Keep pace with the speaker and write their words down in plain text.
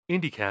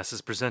IndieCast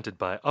is presented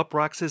by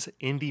Uproxx's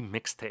Indie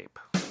Mixtape.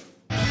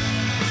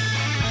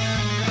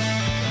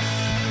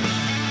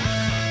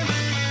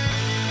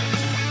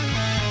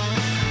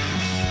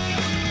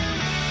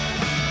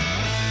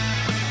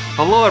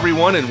 Hello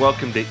everyone and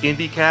welcome to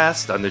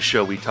IndieCast. On this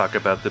show we talk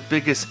about the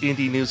biggest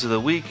indie news of the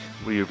week,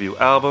 we review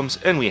albums,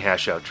 and we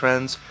hash out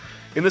trends.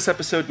 In this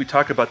episode we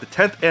talk about the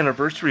 10th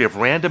anniversary of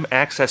Random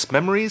Access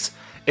Memories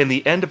and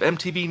the end of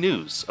MTV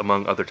News,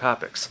 among other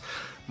topics.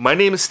 My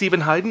name is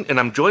Stephen Hayden, and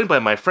I'm joined by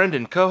my friend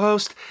and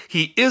co-host.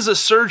 He is a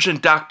surgeon,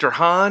 Dr.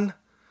 Hahn.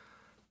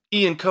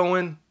 Ian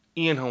Cohen.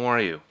 Ian, how are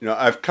you? You know,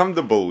 I've come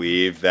to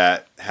believe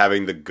that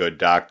having the good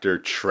doctor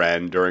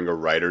trend during a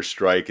writer's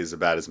strike is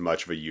about as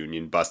much of a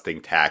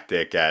union-busting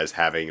tactic as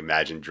having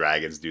Imagine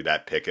Dragons do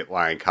that picket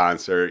line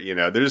concert. You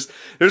know,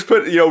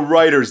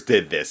 writers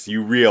did this.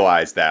 You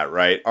realize that,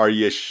 right? Are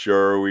you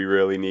sure we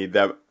really need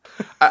them?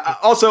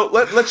 Also,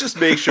 let's just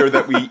make sure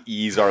that we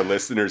ease our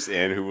listeners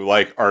in who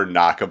are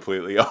not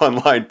completely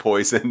online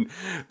poisoned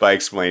by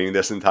explaining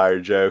this entire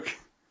joke.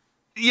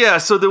 Yeah,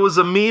 so there was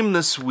a meme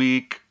this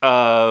week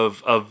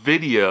of a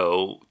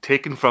video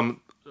taken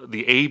from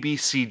the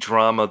ABC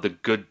drama The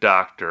Good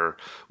Doctor,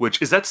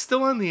 which, is that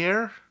still on the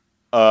air?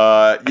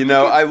 I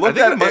looked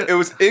at it. It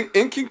was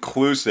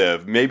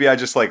inconclusive. Maybe I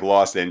just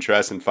lost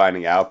interest in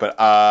finding out, but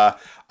I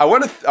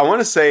want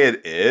to say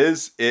it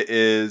is. It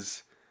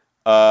is.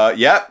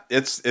 Yeah,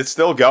 it's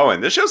still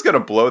going. This show's gonna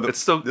blow.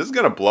 This is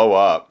gonna blow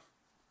up.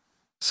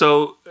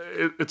 So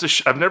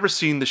I've never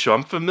seen the show.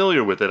 I'm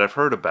familiar with it. I've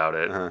heard about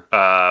it.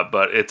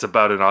 But it's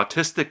about an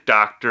autistic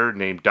doctor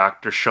named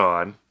Dr.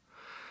 Sean,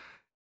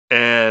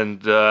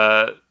 and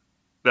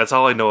that's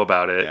all I know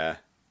about it. Yeah.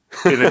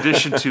 In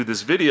addition to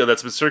this video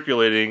that's been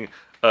circulating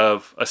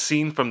of a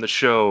scene from the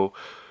show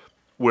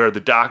where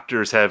the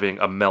doctor's having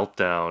a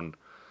meltdown.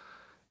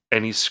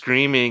 And he's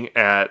screaming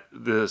at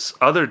this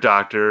other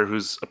doctor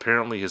who's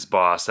apparently his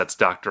boss. That's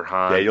Dr.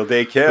 Hahn. Daniel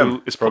Day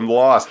Kim is from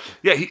Lost.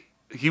 Yeah,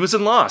 he was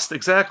in Lost.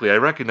 Exactly. I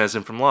recognize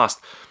him from Lost.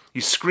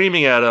 He's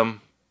screaming at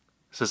him.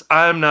 He says,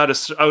 "I am not a."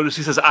 He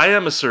says, "I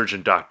am a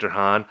surgeon, Dr.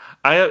 Hahn."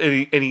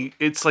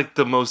 It's like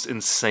the most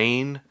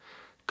insane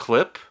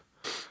clip.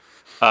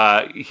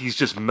 He's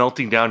just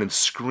melting down and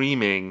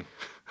screaming,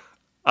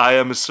 "I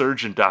am a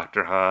surgeon,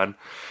 Dr. Hahn."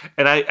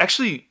 And I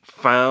actually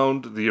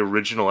found the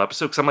original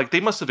episode because I'm like, they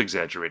must have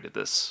exaggerated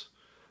this.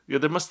 You know,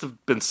 there must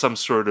have been some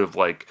sort of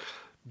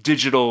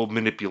digital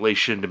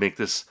manipulation to make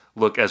this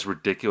look as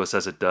ridiculous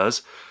as it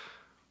does.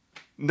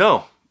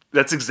 No,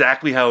 that's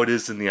exactly how it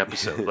is in the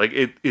episode.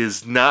 It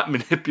is not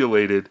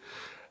manipulated,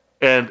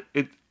 and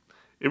it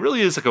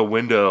really is like a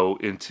window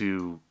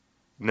into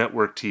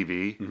network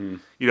TV. Mm-hmm.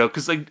 You know,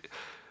 because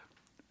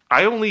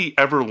I only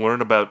ever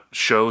learn about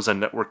shows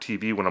on network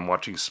TV when I'm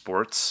watching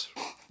sports,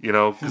 you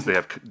know, because they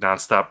have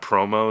nonstop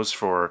promos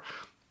for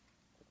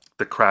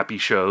the crappy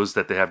shows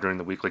that they have during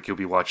the week. You'll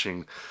be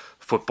watching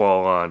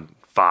football on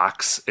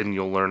Fox, and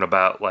you'll learn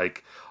about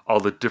all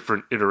the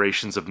different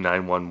iterations of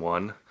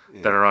 911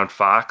 that are on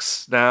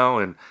Fox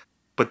now.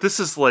 But this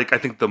is I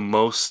think the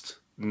most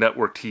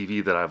network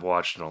TV that I've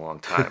watched in a long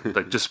time.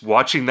 Just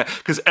watching that,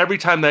 because every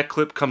time that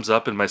clip comes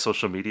up in my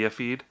social media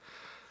feed,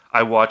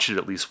 I watch it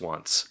at least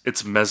once.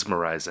 It's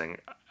mesmerizing.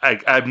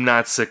 I'm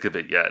not sick of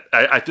it yet.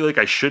 I feel like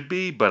I should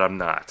be, but I'm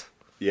not.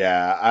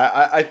 Yeah,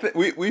 I think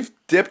we've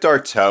dipped our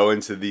toe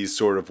into these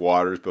sort of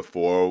waters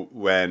before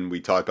when we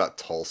talked about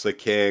Tulsa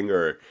King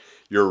or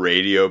your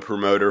radio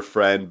promoter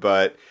friend.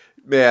 But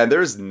man,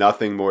 there's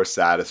nothing more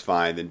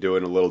satisfying than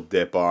doing a little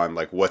dip on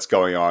what's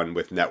going on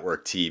with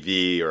network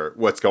TV or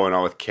what's going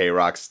on with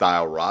K-Rock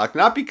style rock.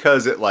 Not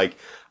because it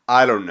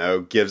I don't know,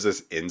 gives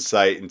us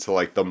insight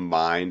into the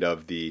mind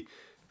of the,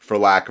 for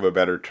lack of a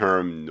better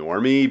term,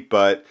 normie,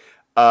 but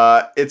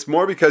it's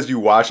more because you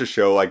watch a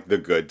show like The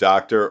Good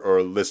Doctor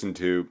or listen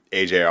to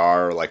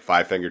AJR or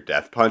Five Finger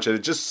Death Punch, and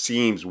it just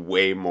seems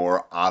way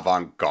more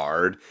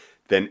avant-garde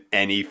than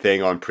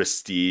anything on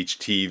prestige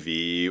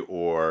TV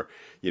or,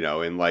 you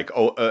know, in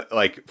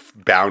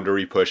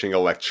boundary pushing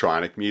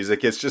electronic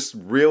music. It's just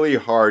really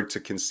hard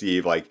to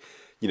conceive,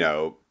 you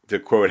know, to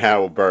quote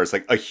Hannibal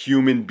Buress, a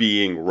human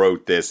being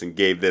wrote this and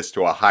gave this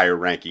to a higher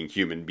ranking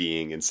human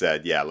being and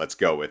said, yeah, let's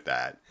go with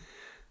that.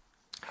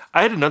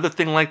 I had another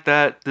thing like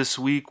that this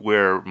week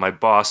where my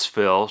boss,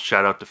 Phil,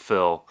 shout out to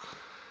Phil,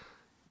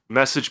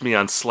 messaged me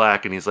on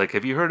Slack and he's like,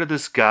 have you heard of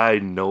this guy,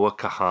 Noah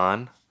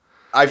Kahan?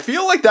 I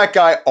feel like that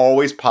guy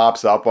always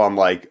pops up on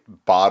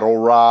Bottle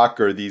Rock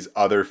or these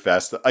other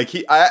festivals.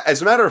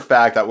 As a matter of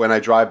fact, that when I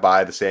drive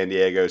by the San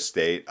Diego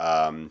State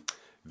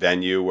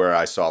venue where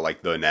I saw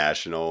the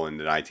National in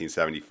the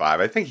 1975,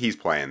 I think he's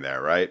playing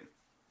there, right?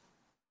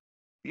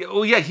 Yeah,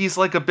 well, yeah, he's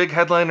a big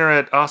headliner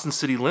at Austin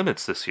City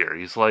Limits this year.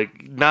 He's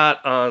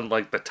not on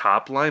the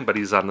top line, but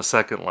he's on the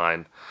second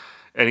line,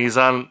 and he's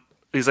a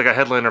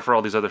headliner for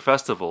all these other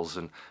festivals.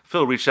 And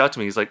Phil reached out to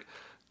me. He's like,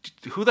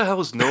 "Who the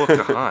hell is Noah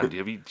Kahan?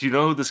 Do you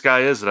know who this guy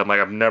is?" And I'm like,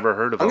 "I've never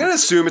heard of him." I'm gonna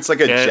assume it's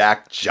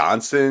Jack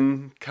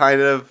Johnson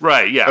kind of.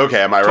 Right? Yeah.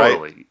 Okay. Am I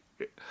totally.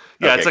 Right?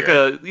 Yeah,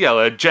 okay, it's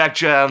a Jack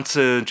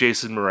Johnson,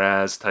 Jason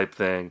Mraz type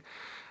thing.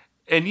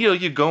 And,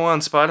 you go on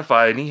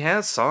Spotify, and he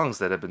has songs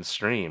that have been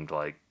streamed,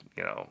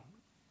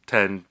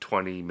 10,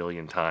 20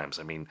 million times.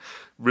 I mean,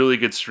 really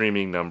good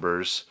streaming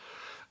numbers.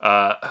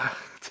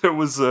 There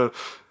was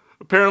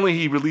apparently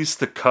he released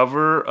the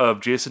cover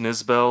of Jason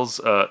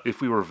Isbell's If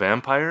We Were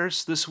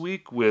Vampires this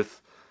week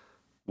with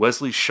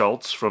Wesley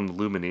Schultz from the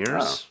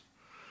Lumineers.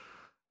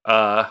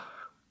 I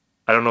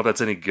don't know if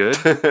that's any good.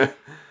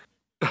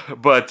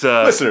 But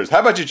listeners, how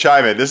about you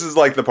chime in? This is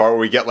like the part where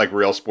we get like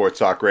real sports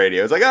talk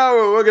radio. It's like,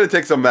 oh, we're gonna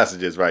take some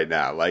messages right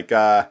now. Like,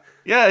 yeah,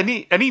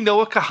 any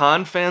Noah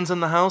Kahan fans in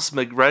the house,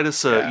 write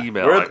us an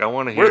email. I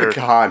want to hear where the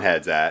Kahan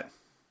heads at.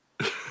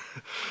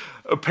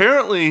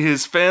 Apparently,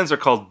 his fans are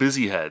called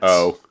Busy Heads.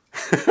 Oh,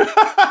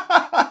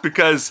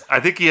 because I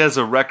think he has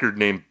a record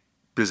named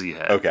Busy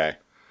Head. Okay,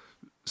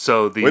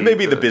 so wouldn't they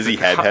be the Busy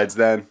Heads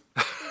then?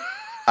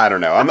 I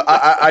don't know.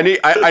 I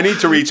need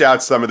to reach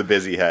out to some of the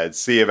busy heads,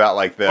 see about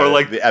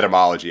the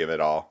etymology of it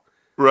all.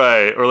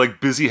 Right, or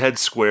like busy head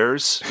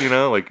squares,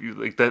 like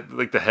that,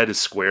 like the head is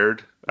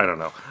squared. I don't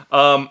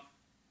know.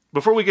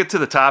 Before we get to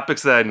the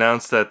topics that I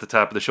announced at the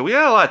top of the show, we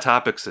had a lot of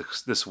topics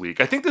this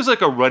week. I think there's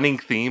like a running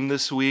theme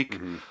this week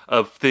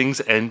of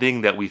things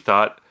ending that we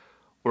thought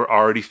were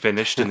already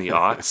finished in the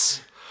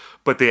aughts,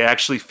 but they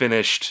actually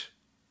finished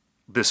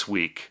this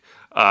week.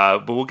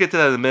 But we'll get to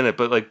that in a minute.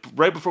 But like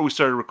right before we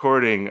started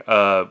recording,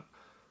 it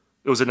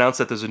was announced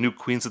that there's a new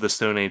Queens of the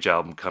Stone Age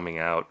album coming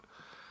out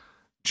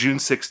June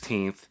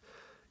 16th.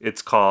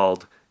 It's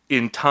called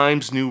In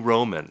Times New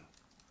Roman.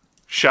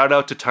 Shout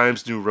out to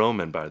Times New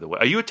Roman, by the way.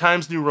 Are you a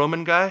Times New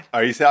Roman guy?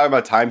 Are you talking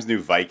about Times New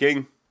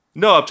Viking?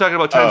 No, I'm talking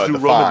about Times New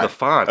Roman, the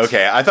font.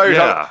 Okay, I thought you were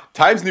talking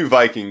Times New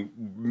Viking,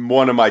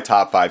 one of my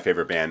top 5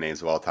 favorite band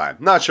names of all time.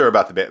 Not sure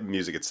about the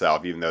music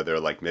itself, even though they're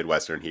like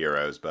Midwestern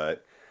heroes,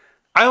 but...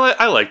 I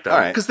like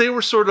them because they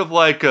were sort of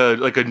like a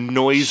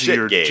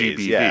noisier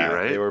GBV,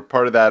 right? They were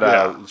part of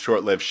that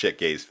short-lived shit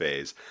gaze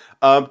phase.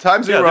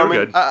 Times New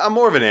Roman. I'm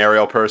more of an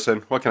Ariel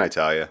person. What can I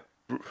tell you?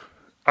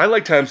 I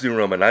like Times New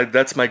Roman.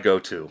 That's my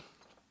go-to.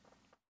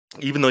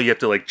 Even though you have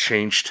to like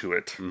change to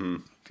it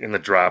in the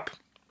drop,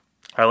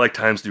 I like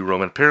Times New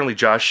Roman. Apparently,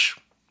 Josh.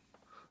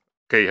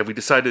 Okay, have we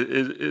decided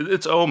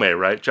it's Ome,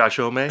 right? Josh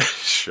Ome?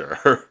 Sure.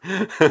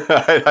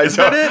 Is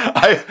that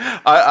it?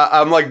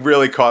 I'm like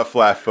really caught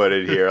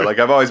flat-footed here. Like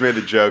I've always made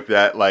the joke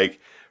that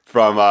like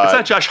from it's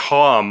not Josh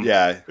Hom.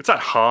 Yeah, it's not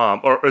Hom,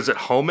 or is it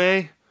Home?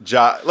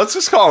 Let's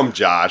just call him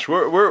Josh.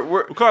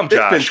 We'll call him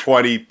Josh. It's been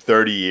 20,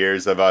 30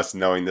 years of us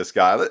knowing this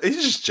guy.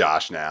 He's just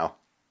Josh now.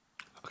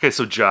 Okay,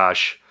 so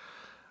Josh.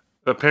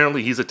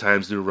 Apparently, he's a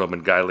Times New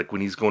Roman guy. Like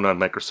when he's going on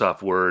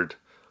Microsoft Word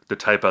to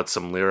type out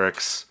some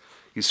lyrics.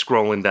 He's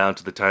scrolling down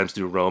to the Times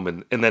New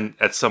Roman, and then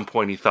at some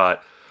point he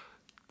thought,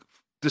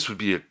 this would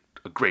be a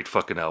great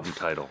fucking album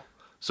title.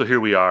 So here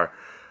we are.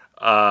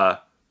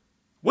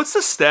 What's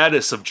the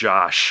status of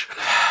Josh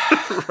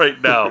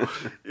right now?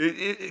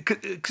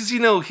 Because,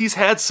 he's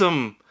had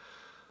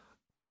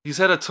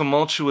a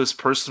tumultuous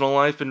personal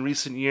life in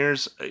recent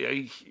years.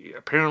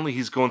 Apparently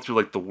he's going through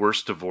like the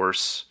worst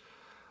divorce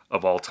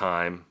of all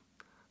time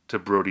to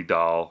Brody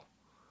Dahl.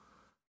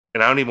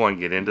 And I don't even want to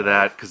get into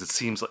that because it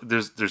seems like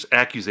there's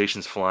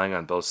accusations flying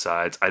on both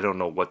sides. I don't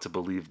know what to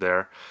believe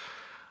there.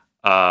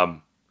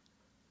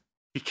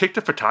 He kicked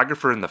a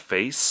photographer in the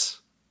face.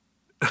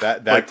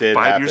 That like did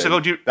 5 happen. years ago.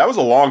 That was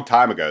a long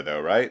time ago,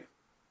 though, right?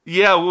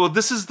 Yeah. Well,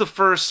 this is the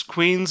first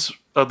Queens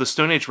of the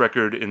Stone Age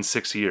record in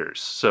 6 years,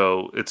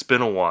 so it's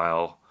been a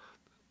while.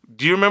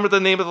 Do you remember the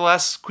name of the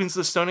last Queens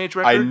of the Stone Age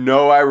record? I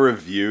know I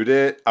reviewed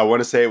it. I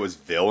want to say it was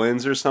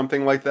Villains or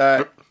something like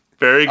that.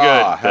 Very good.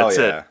 That's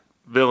yeah. it.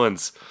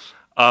 Villains.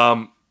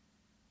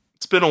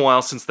 It's been a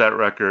while since that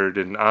record,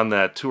 and on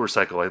that tour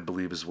cycle, I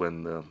believe, is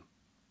when the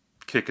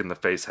kick in the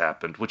face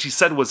happened, which he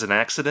said was an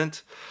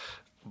accident,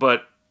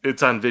 but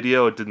it's on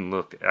video. It didn't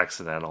look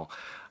accidental.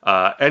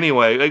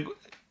 Anyway, like,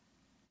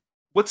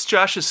 what's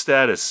Josh's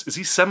status? Is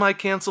he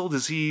semi-canceled?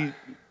 Is he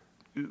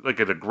like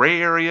in a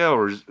gray area,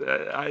 or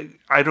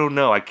I don't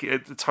know.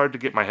 It's hard to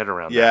get my head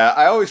around. Yeah,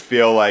 I always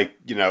feel like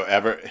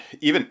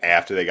even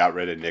after they got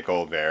rid of Nick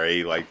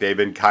Oliveri, like they've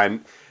been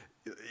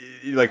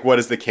like, what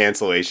is the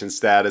cancellation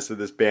status of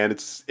this band?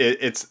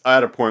 It's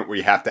at a point where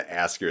you have to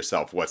ask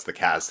yourself, what's the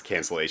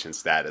cancellation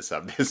status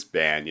of this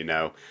band?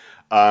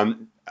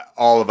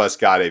 All of us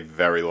got a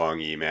very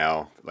long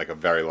email, like a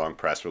very long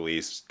press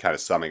release, kind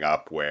of summing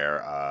up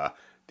where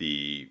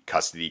the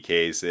custody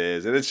case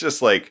is, and it's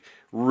just like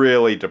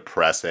really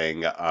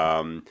depressing.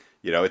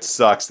 It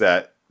sucks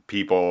that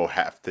people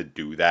have to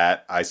do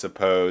that, I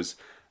suppose,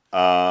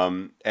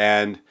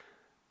 and.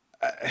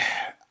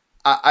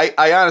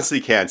 I honestly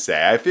can't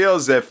say. I feel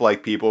as if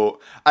like people,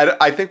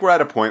 I think we're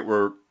at a point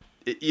where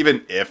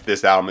even if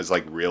this album is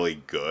like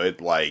really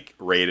good, like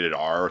rated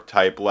R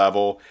type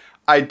level,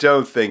 I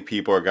don't think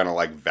people are gonna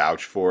like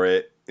vouch for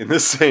it in the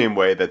same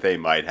way that they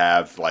might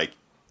have like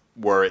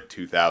were it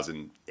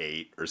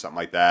 2008 or something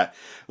like that.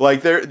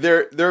 Like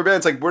there are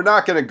bands like we're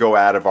not gonna go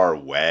out of our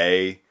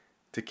way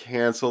to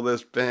cancel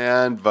this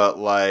band, but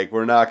like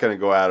we're not gonna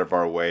go out of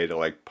our way to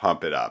like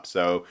pump it up.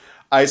 So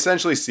I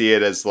essentially see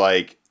it as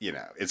like,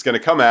 it's going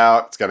to come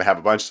out. It's going to have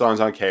a bunch of songs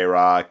on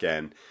K-Rock.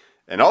 And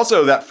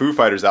also that Foo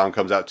Fighters album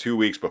comes out 2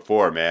 weeks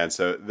before, man.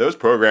 So those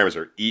programmers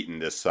are eating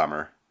this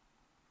summer.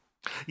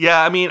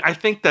 Yeah, I mean, I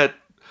think that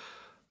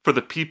for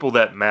the people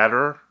that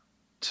matter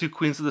to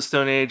Queens of the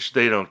Stone Age,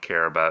 they don't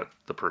care about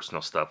the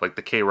personal stuff. Like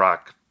the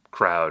K-Rock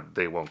crowd,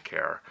 they won't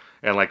care.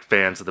 And like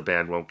fans of the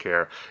band won't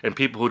care. And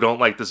people who don't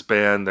like this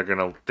band, they're going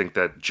to think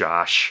that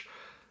Josh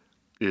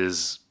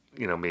is,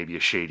 maybe a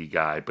shady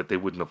guy, but they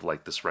wouldn't have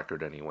liked this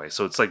record anyway.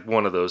 So it's like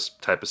one of those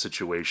type of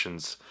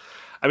situations.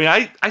 I mean,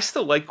 I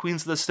still like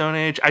Queens of the Stone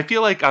Age. I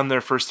feel like on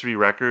their first 3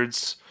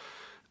 records,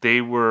 they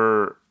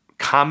were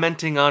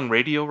commenting on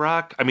Radio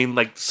Rock. I mean,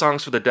 like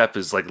Songs for the Deaf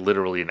is like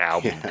literally an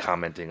album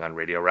commenting on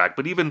Radio Rock.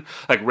 But even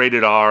like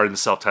Rated R and the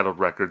self-titled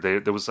record,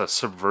 there was a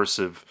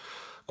subversive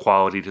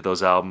quality to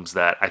those albums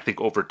that I think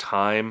over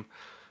time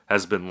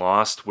has been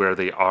lost, where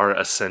they are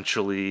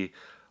essentially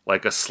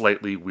like a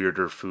slightly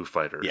weirder Foo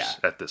Fighters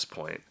at this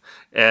point.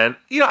 And,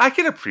 I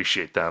can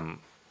appreciate them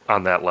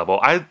on that level.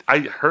 I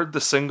heard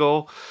the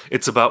single.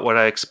 It's about what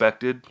I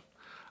expected.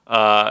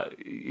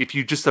 If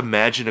you just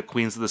imagine a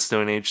Queens of the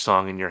Stone Age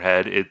song in your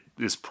head, it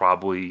is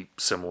probably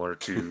similar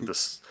to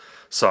this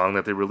song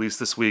that they released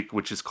this week,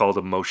 which is called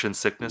Emotion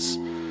Sickness.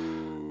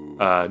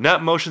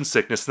 Not Motion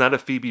Sickness, not a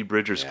Phoebe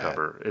Bridgers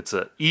cover. It's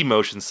a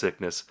Emotion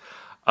Sickness.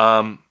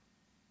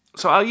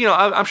 So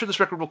I'm sure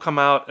this record will come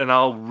out, and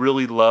I'll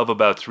really love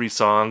about 3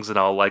 songs, and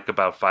I'll like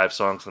about 5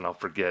 songs, and I'll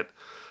forget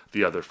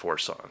the other 4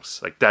 songs.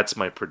 Like, that's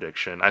my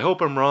prediction. I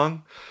hope I'm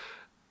wrong.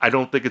 I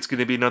don't think it's going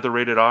to be another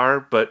Rated R,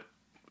 but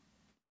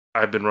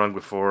I've been wrong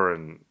before,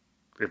 and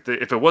if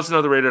it was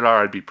another Rated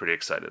R, I'd be pretty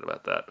excited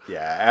about that. Yeah,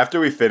 after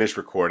we finish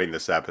recording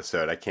this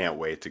episode, I can't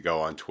wait to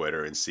go on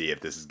Twitter and see if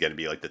this is going to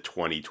be like the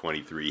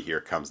 2023 Here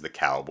Comes the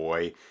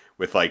Cowboy,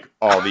 with like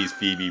all these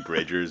Phoebe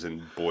Bridgers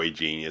and Boy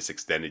Genius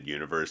Extended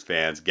Universe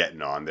fans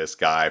getting on this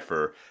guy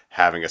for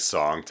having a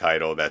song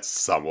title that's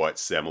somewhat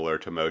similar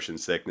to Motion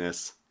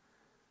Sickness.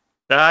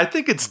 I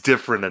think it's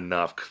different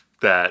enough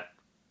that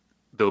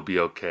they'll be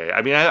okay.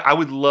 I mean, I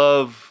would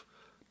love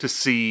to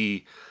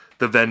see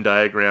the Venn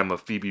diagram of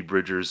Phoebe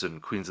Bridgers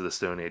and Queens of the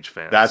Stone Age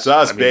fans. That's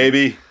us,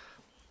 baby.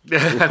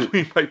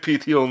 We might be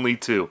the only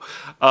 2.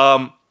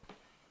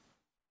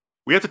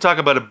 We have to talk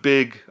about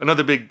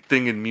another big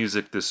thing in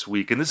music this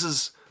week, and this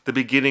is the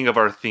beginning of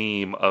our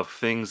theme of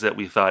things that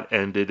we thought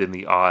ended in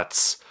the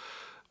aughts,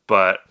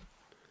 but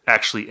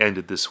actually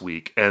ended this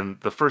week. And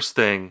the first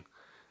thing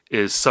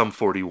is Sum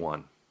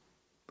 41,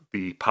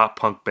 the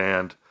pop-punk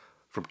band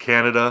from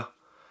Canada.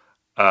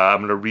 I'm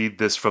going to read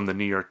this from the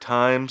New York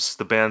Times.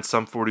 The band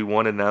Sum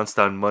 41 announced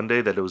on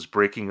Monday that it was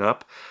breaking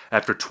up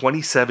after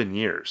 27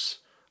 years.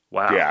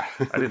 Wow. Yeah.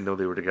 I didn't know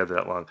they were together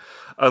that long.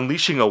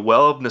 Unleashing a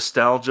well of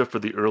nostalgia for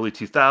the early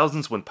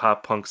 2000s when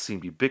pop punk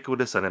seemed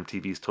ubiquitous on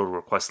MTV's Total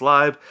Request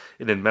Live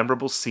and in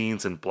memorable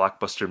scenes in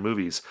blockbuster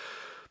movies.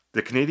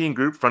 The Canadian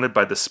group, fronted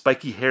by the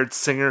spiky-haired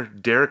singer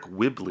Derek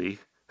Whibley.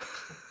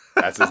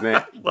 That's his name.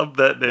 I love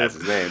that name. That's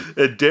his name.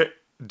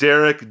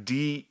 Derek,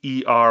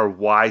 DerYck.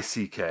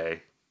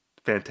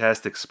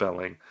 Fantastic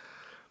spelling.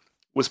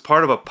 Was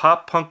part of a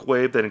pop-punk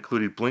wave that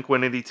included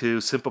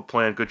Blink-182, Simple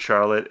Plan, Good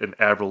Charlotte, and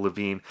Avril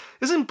Lavigne.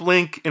 Isn't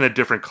Blink in a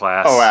different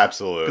class? Oh,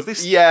 absolutely.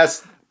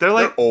 Yes,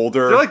 they're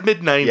older. They're like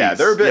mid-90s. Yeah,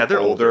 they're a bit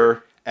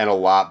older and a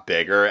lot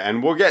bigger,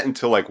 and we'll get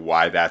into like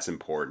why that's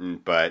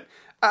important. But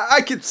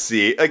I could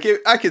see,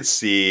 I could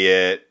see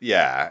it.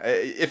 Yeah,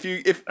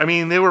 I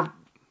mean, they were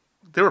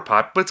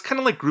pop, but it's kind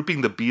of like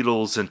grouping the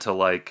Beatles into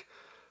like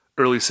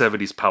early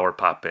 70s power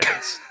pop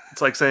bands.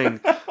 It's like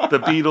saying the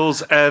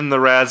Beatles and the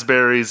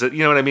Raspberries. You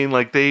know what I mean?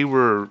 Like I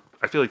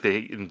feel like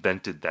they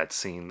invented that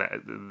scene.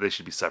 They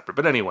should be separate.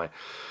 But anyway,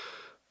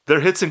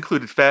 their hits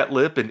included Fat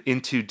Lip and In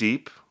Too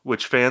Deep,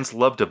 which fans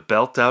love to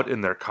belt out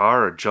in their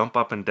car or jump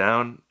up and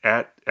down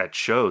at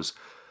shows.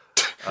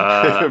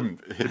 Did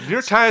the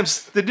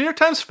New York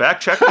Times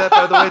fact check that,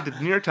 by the way? Did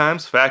the New York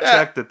Times fact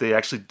check that they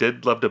actually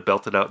did love to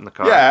belt it out in the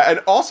car? Yeah, and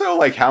also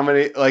like how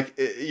many, like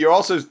you're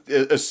also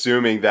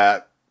assuming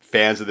that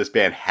fans of this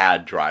band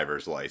had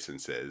driver's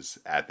licenses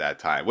at that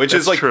time, which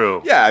is like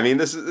true. Yeah, I mean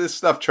this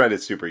stuff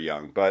trended super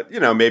young, but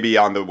maybe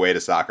on the way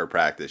to soccer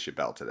practice you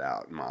belt it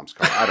out in mom's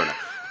car. I don't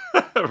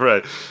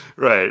know.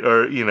 right,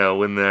 or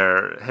when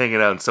they're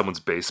hanging out in someone's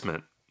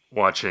basement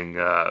watching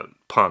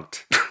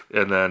Punk'd,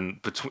 and then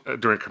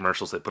during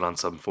commercials they put on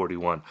Sum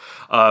 41.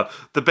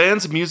 The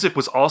band's music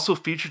was also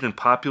featured in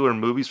popular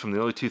movies from the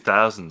early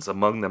 2000s,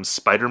 among them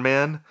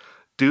Spider-Man,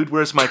 Dude,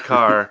 Where's My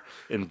Car,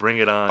 and Bring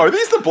It On. Are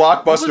these the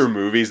blockbuster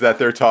movies that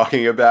they're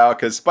talking about?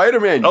 Because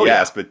Spider-Man,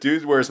 but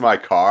Dude, Where's My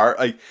Car?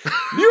 Like,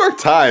 New York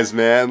Times,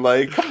 man.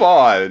 Like, come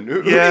on.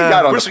 Who do you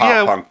got on the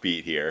pop-punk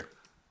beat here?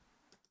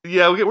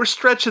 Yeah, we're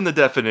stretching the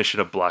definition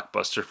of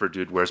blockbuster for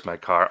Dude, Where's My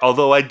Car?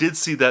 Although I did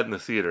see that in the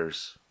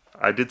theaters.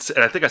 And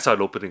I think I saw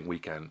it opening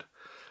weekend.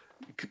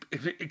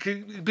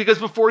 Because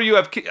before you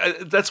have kids,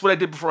 that's what I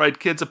did before I had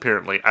kids,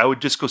 apparently. I would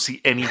just go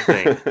see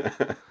anything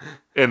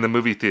in the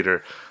movie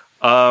theater.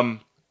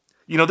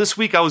 This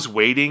week I was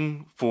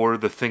waiting for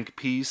the think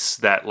piece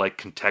that like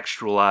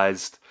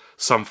contextualized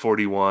Sum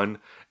 41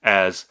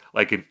 as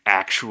like an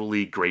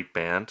actually great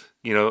band.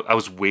 You know, I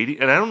was waiting,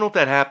 and I don't know if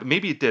that happened.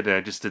 Maybe it did, and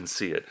I just didn't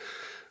see it.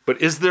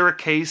 But is there a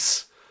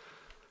case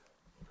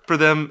for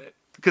them?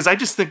 Because I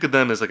just think of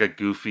them as like a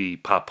goofy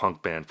pop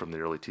punk band from the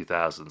early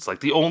 2000s.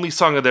 Like the only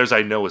song of theirs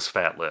I know is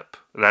Fat Lip.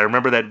 And I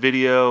remember that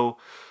video.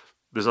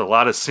 There's a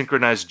lot of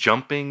synchronized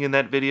jumping in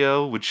that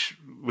video, which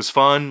was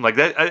fun. Like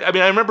that. I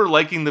mean, I remember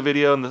liking the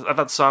video, and I thought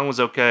the song was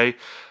okay.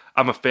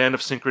 I'm a fan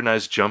of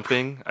synchronized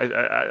jumping.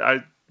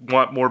 I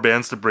want more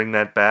bands to bring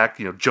that back.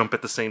 You know, jump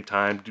at the same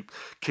time,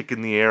 kick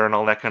in the air, and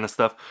all that kind of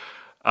stuff.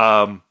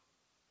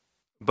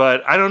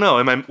 But I don't know.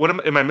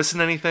 Am I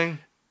missing anything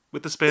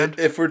with this band?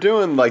 If we're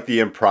doing like the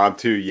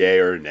impromptu yay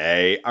or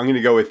nay, I'm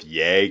gonna go with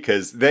yay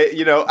because they,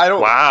 you know, I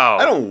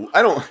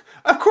don't.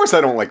 Of course, I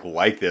don't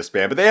like this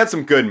band, but they had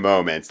some good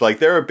moments. Like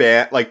they're a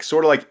band, like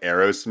sort of like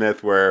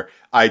Aerosmith, where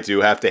I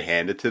do have to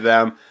hand it to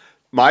them.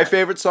 My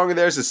favorite song of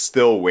theirs is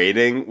 "Still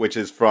Waiting," which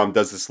is from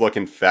 "Does This Look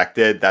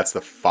Infected?" That's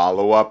the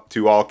follow-up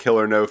to "All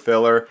Killer No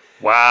Filler."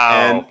 Wow!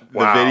 And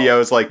the video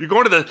is like you're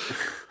going to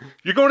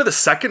the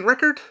second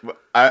record.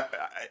 I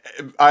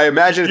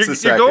imagine it's the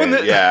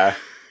second. Yeah.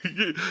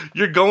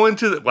 You're going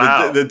to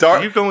the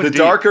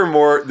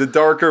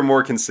darker,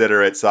 more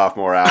considerate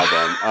sophomore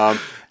album.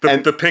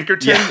 The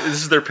Pinkerton. Yeah.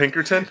 This is their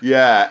Pinkerton.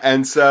 Yeah,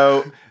 and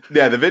so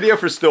the video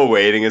for "Still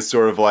Waiting" is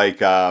sort of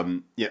like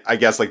I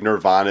guess like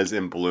Nirvana's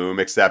 "In Bloom,"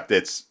 except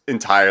it's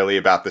entirely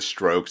about the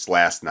Strokes'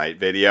 Last Night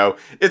video.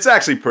 It's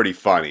actually pretty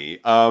funny.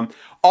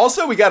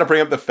 Also, we got to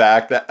bring up the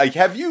fact that like,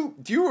 do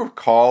you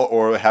recall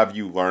or have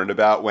you learned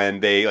about when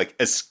they like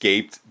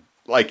escaped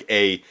like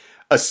a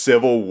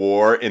civil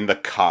war in the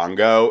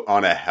Congo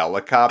on a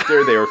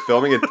helicopter? They were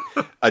filming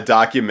a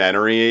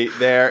documentary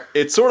there.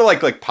 It's sort of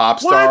like Pop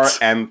Star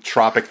and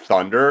Tropic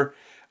Thunder.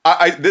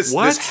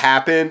 This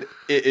happened.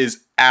 It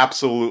is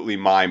absolutely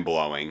mind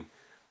blowing.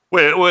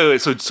 Wait.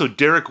 So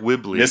Derek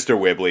Whibley, Mr.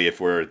 Whibley,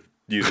 if we're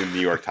using New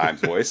York Times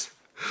voice,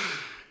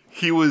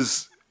 he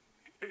was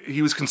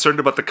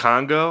concerned about the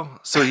Congo,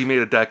 so he made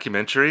a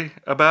documentary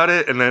about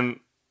it, and then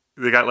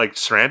they got like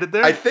stranded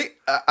there. I think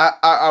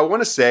I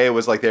want to say it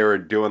was like they were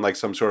doing like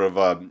some sort of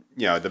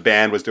the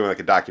band was doing like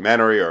a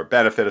documentary or a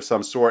benefit of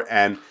some sort,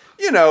 and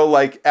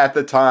like at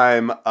the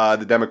time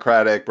the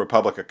Democratic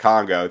Republic of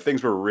Congo,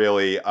 things were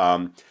really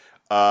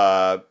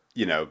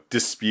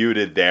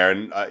disputed there,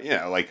 and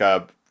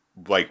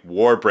like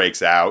war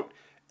breaks out,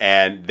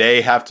 and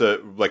they have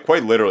to like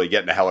quite literally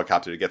get in a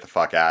helicopter to get the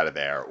fuck out of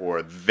there,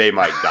 or they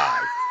might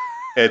die.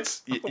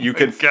 It's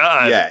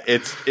God. Yeah,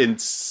 it's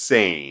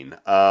insane.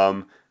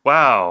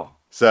 Wow.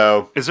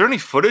 So, is there any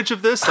footage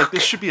of this? Like,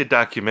 this should be a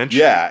documentary.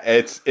 Yeah,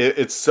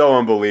 it's so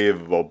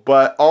unbelievable.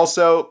 But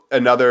also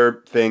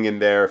another thing in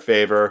their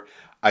favor,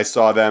 I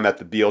saw them at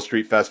the Beale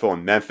Street Festival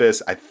in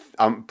Memphis.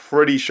 I'm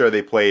pretty sure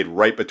they played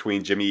right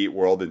between Jimmy Eat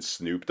World and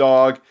Snoop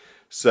Dogg.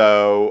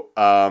 So,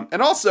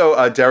 and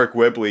also Derek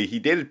Whibley, he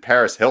dated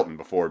Paris Hilton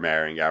before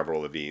marrying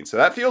Avril Lavigne. So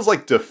that feels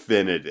like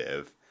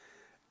definitive.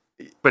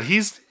 But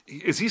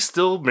is he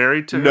still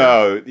married to her?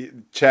 No,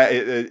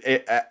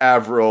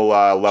 Avril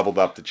leveled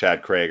up to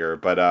Chad Kroeger,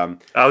 but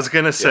I was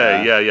gonna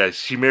say, yeah,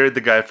 she married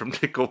the guy from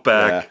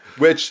Nickelback.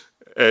 Which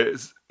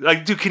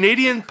like, do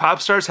Canadian pop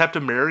stars have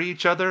to marry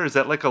each other? Is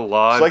that like a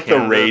law? It's like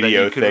the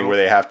radio thing where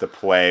they have to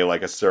play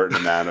like a certain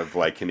amount of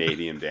like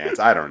Canadian dance.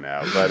 I don't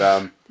know,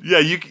 but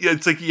you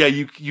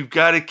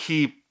got to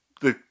keep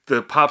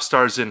the pop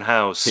stars in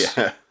house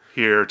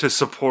here to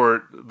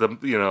support the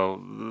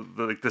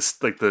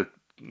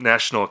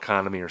national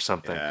economy or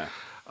something. Yeah.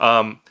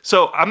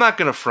 So I'm not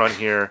gonna front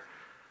here.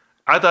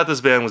 I thought this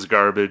band was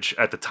garbage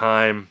at the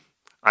time.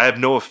 I have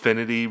no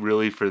affinity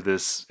really for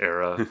this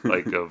era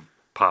like of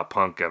pop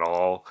punk at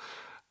all.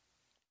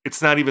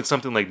 It's not even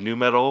something like nu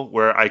metal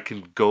where I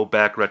can go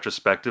back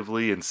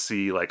retrospectively and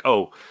see like,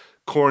 oh,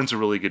 Korn's a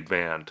really good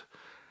band,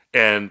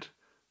 and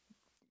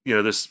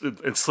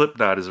and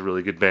Slipknot is a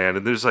really good band,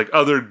 and there's like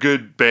other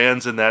good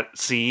bands in that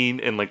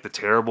scene, and like the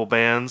terrible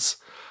bands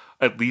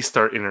at least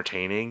are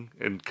entertaining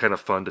and kind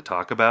of fun to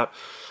talk about.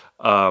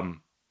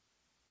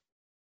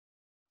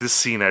 This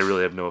scene I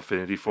really have no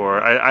affinity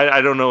for.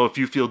 I don't know if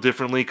you feel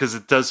differently, because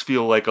it does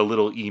feel like a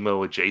little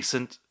emo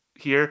adjacent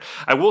here.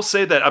 I will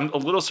say that I'm a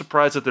little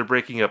surprised that they're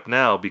breaking up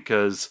now,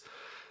 because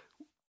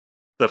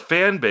the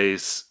fan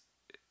base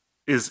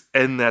is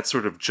in that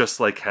sort of Just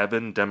Like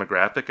Heaven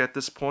demographic at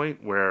this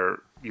point,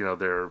 where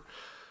they're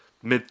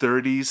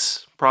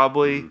mid-30s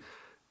probably.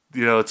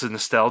 It's a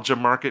nostalgia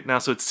market now.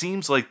 So it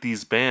seems like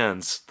these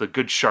bands, the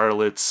Good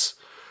Charlottes,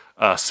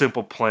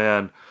 Simple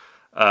Plan,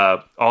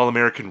 All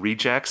American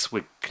Rejects,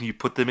 can you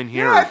put them in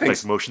here? Yeah, I think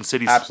like Motion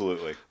City's.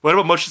 Absolutely. What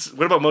about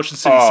Motion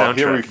City Soundtrack?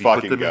 Here we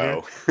fucking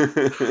go.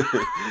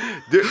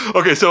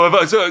 Okay,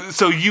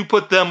 so you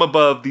put them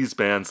above these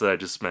bands that I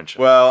just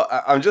mentioned. Well,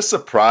 I'm just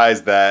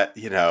surprised that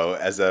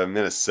as a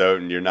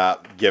Minnesotan,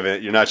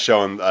 you're not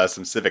showing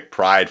some civic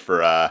pride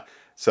for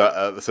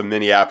some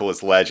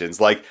Minneapolis legends.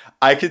 Like,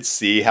 I could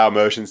see how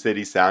Motion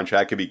City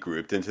Soundtrack could be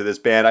grouped into this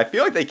band. I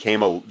feel like they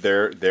came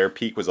their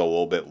peak was a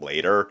little bit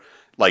later,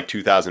 like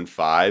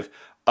 2005.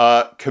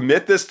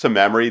 Commit This to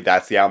Memory.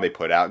 That's the album they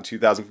put out in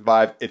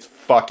 2005. It's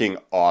fucking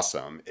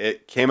awesome.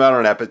 It came out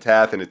on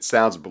Epitaph, and it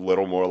sounds a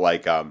little more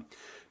like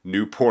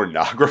new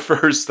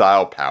pornographer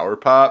style power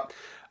pop.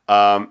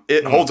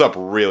 It holds up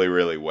really,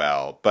 really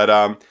well.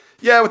 But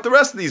yeah, with the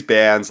rest of these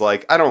bands,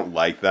 like I don't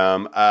like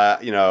them. I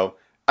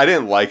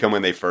didn't like them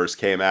when they first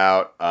came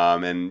out,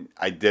 and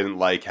I didn't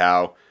like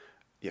how,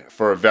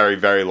 for a very,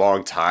 very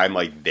long time,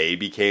 like they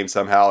became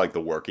somehow like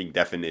the working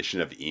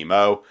definition of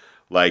emo.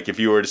 Like if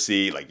you were to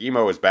see like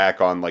emo was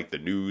back on like the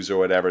news or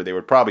whatever, they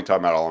would probably talk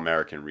about All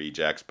American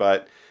Rejects.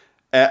 But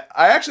I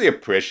actually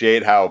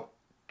appreciate how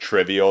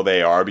trivial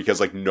they are because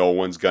like no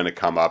one's gonna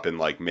come up and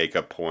like make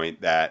a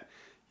point that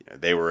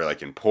they were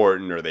like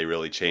important or they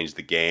really changed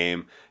the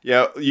game.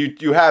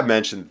 You have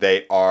mentioned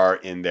they are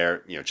in their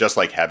just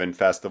like Heaven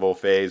Festival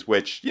phase,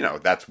 which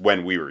that's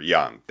when we were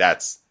young.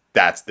 That's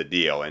the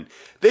deal, and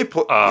they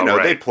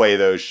Right. they play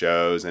those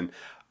shows and.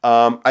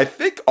 I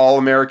think All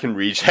American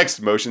Rejects,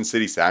 Motion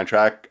City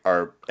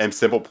Soundtrack, and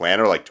Simple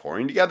Plan are like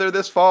touring together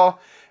this fall.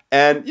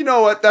 And you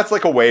know what? That's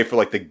like a way for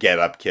like the Get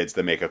Up kids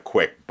to make a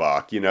quick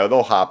buck.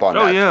 They'll hop on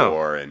that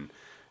tour and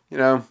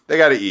they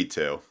got to eat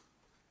too.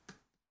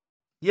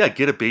 Yeah,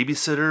 get a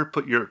babysitter,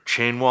 put your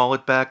chain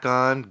wallet back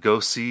on,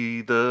 go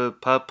see the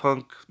pop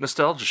punk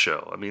nostalgia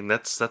show. I mean,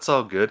 that's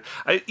all good.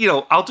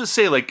 I'll just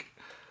say like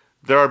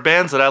there are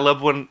bands that I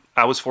loved when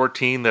I was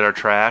 14 that are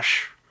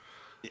trash.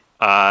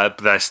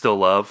 That I still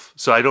love.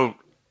 So I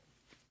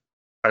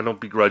don't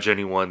begrudge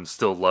anyone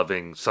still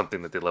loving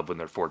something that they love when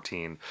they're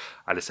 14.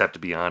 I just have to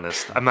be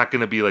honest. I'm not going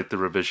to be like the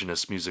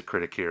revisionist music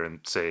critic here and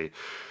say,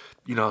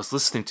 I was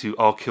listening to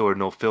All Killer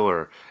No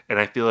Filler, and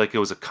I feel like it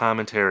was a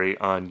commentary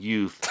on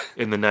youth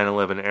in the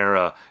 9/11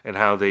 era and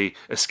how they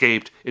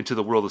escaped into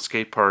the world of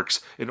skate parks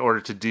in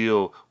order to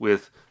deal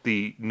with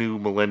the new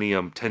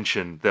millennium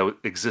tension that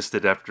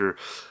existed after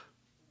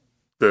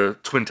the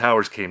Twin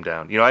Towers came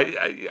down.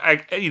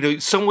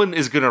 Someone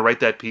is going to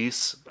write that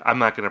piece. I'm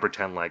not going to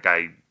pretend like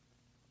I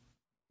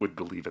would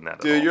believe in that at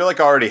all. Dude, you're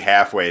like already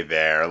halfway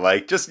there.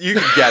 Like, just you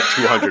can get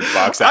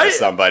 $200 out of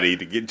somebody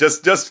to get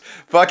just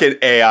fucking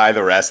AI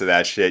the rest of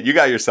that shit. You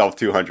got yourself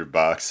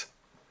 $200.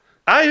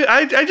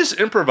 I just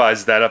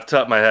improvised that off the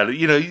top of my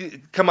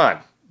head. Come on.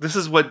 This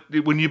is when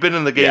you've been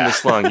in the game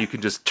this long, you can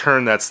just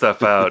turn that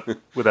stuff out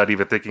without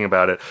even thinking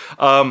about it.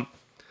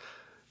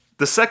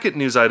 The second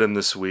news item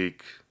this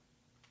week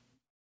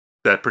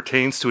that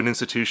pertains to an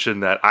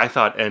institution that I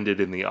thought ended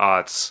in the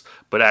aughts,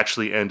 but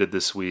actually ended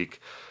this week,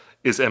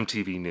 is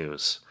MTV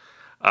News.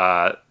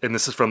 And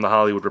this is from The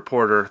Hollywood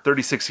Reporter.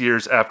 36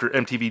 years after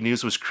MTV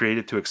News was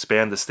created to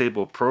expand the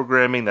stable of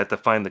programming that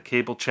defined the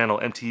cable channel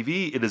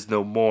MTV, it is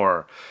no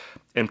more.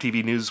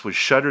 MTV News was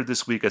shuttered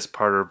this week as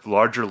part of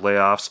larger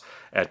layoffs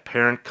at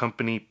parent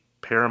company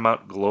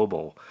Paramount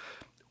Global.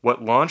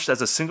 What launched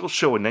as a single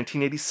show in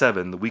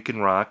 1987, The Week in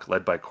Rock,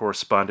 led by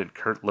correspondent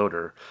Kurt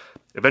Loder,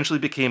 eventually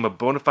became a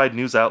bona fide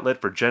news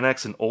outlet for Gen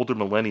X and older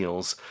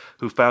millennials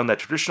who found that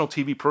traditional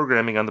TV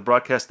programming on the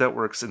broadcast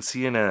networks and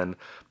CNN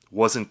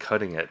wasn't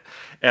cutting it.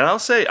 And I'll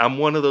say I'm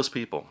one of those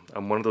people.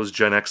 I'm one of those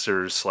Gen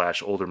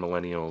Xers / older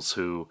millennials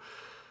who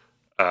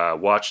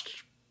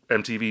watched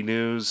MTV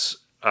News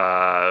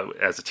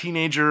as a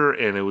teenager,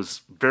 and it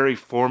was very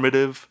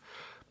formative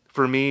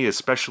for me,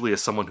 especially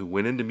as someone who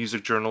went into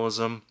music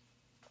journalism.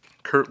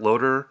 Kurt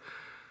Loder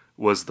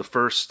was the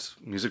first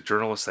music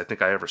journalist I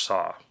think I ever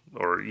saw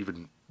or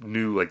even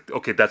knew, like,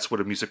 okay, that's what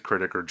a music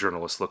critic or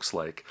journalist looks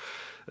like.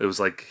 It was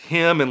like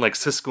him and like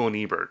Siskel and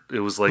Ebert.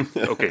 It was like,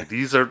 okay,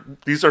 these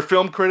are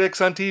film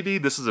critics on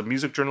TV. This is a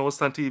music journalist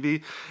on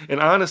TV. And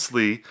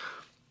honestly,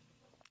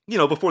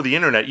 before the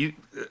internet,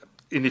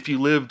 and if you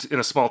lived in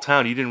a small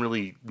town, you didn't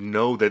really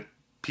know that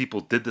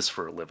people did this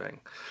for a living.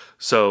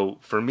 So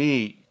for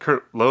me,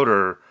 Kurt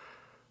Loder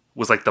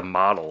was like the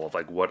model of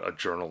like what a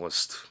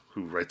journalist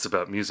who writes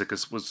about music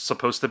was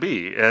supposed to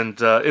be. And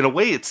in a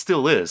way it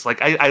still is. Like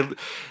I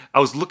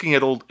was looking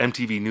at old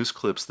MTV News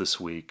clips this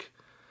week,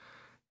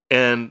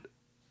 and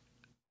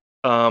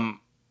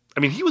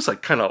he was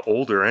like kind of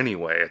older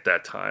anyway at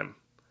that time.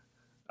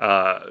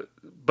 But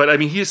I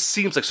mean, he just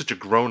seems like such a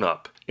grown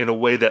up in a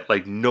way that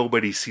like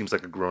nobody seems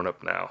like a grown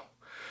up now.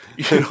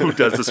 Who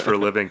does this for a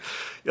living?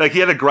 Like he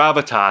had a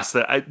gravitas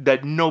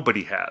that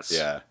nobody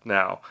has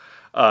now.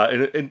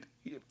 And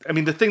I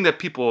mean, the thing that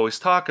people always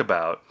talk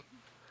about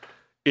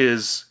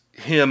is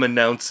him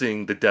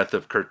announcing the death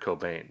of Kurt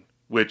Cobain,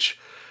 which,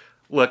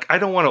 look, I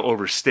don't want to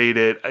overstate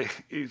it.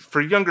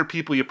 For younger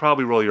people, you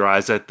probably roll your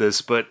eyes at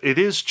this, but it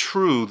is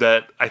true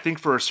that I think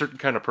for a certain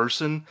kind of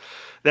person,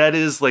 that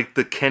is like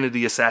the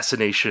Kennedy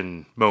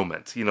assassination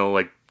moment,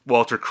 like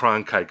Walter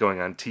Cronkite going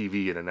on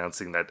TV and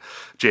announcing that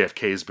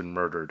JFK has been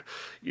murdered.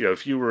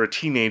 If you were a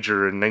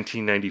teenager in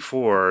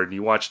 1994 and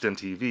you watched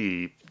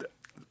MTV,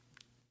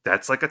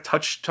 that's like a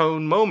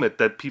touchstone moment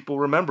that people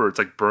remember. It's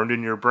like burned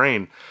in your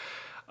brain.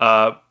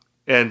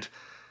 And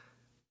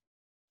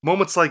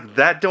moments like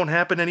that don't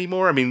happen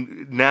anymore. I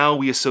mean, now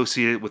we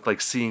associate it with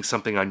like seeing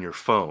something on your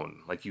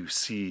phone. Like you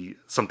see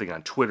something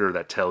on Twitter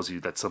that tells you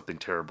that something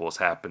terrible has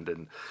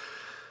happened.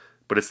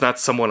 but it's not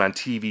someone on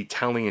TV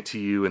telling it to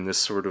you in this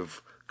sort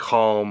of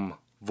calm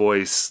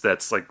voice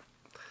that's like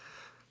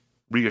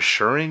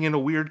reassuring in a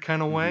weird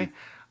kind of way.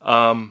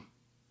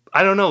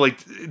 I don't know. Like,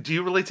 do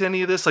you relate to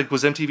any of this? Like,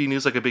 was MTV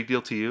News like a big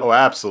deal to you? Oh,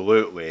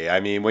 absolutely. I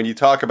mean, when you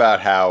talk about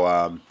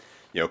how,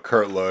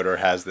 Kurt Loder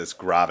has this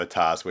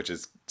gravitas, which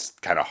is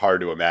kind of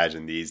hard to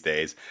imagine these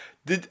days.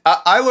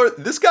 I learned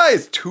this guy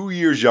is 2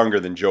 years younger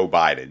than Joe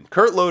Biden.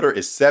 Kurt Loder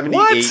is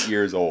 78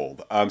 years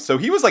old. So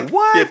he was like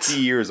 50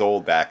 years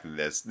old back in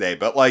this day.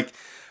 But like,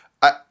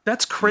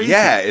 that's crazy.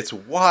 Yeah, it's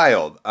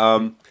wild.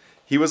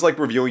 He was like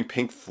reviewing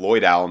Pink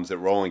Floyd albums at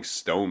Rolling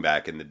Stone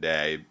back in the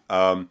day.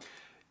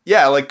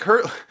 Yeah, like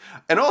Kurt,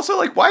 and also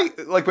like why,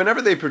 like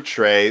whenever they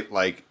portray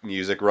like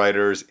music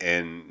writers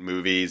in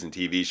movies and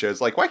TV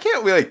shows, like why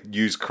can't we like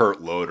use Kurt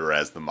Loder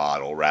as the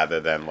model rather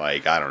than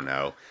like, I don't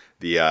know,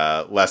 the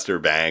Lester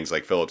Bangs,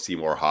 like Philip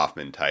Seymour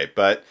Hoffman type.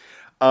 But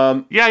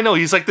yeah, I know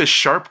he's like this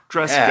sharp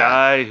dressed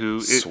guy who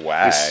is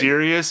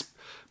serious,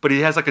 but he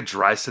has like a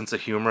dry sense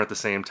of humor at the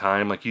same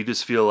time. Like you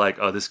just feel like,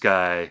 oh, this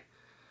guy,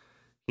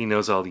 he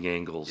knows all the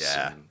angles.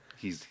 Yeah. And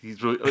he's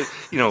really,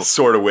 you know,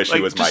 sort of wish like,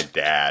 he was my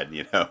dad,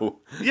 you know?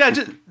 Yeah,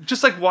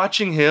 just like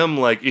watching him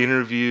like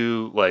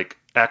interview like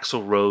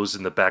Axl Rose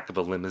in the back of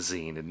a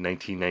limousine in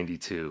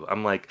 1992.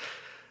 I'm like,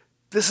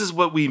 this is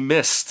what we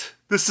missed.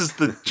 This is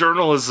the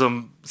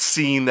journalism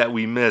scene that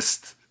we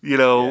missed. You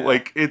know,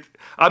 like it.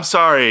 I'm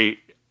sorry,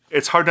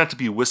 it's hard not to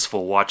be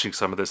wistful watching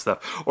some of this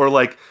stuff. Or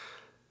like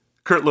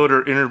Kurt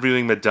Loder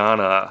interviewing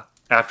Madonna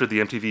after the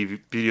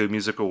MTV Video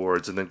Music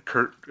Awards, and then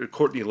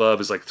Courtney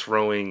Love is like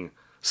throwing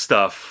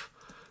stuff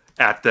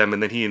at them,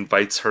 and then he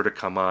invites her to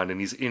come on, and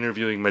he's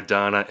interviewing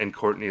Madonna and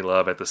Courtney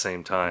Love at the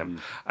same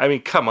time. I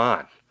mean, come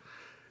on.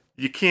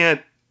 You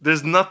can't,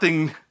 there's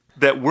nothing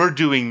that we're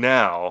doing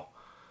now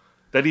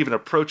that even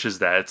approaches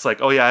that. It's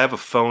like, oh yeah, I have a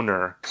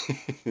phoner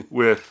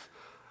with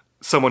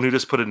someone who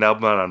just put an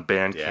album out on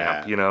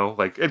Bandcamp, you know?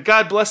 Like, and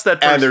God bless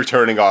that person. And they're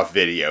turning off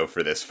video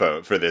for this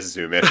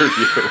Zoom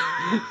interview.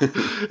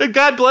 And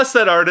God bless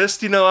that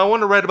artist. You know, I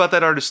want to write about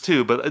that artist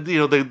too, but you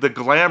know, the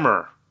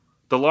glamour,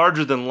 the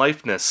larger than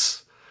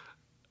lifeness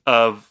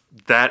of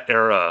that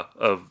era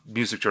of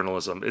music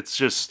journalism. It's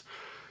just,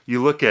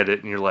 you look at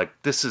it and you're like,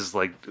 this is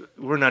like,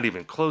 we're not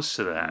even close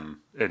to that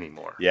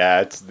anymore.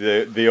 Yeah, it's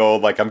the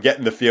old, like, I'm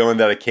getting the feeling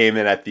that it came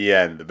in at the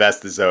end. The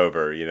best is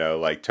over, you know,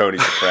 like Tony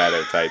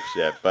Soprano type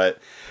shit. But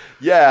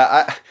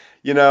yeah,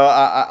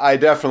 I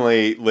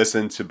definitely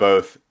listened to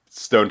both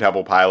Stone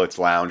Temple Pilots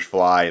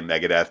Loungefly and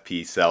Megadeth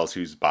Peace Sells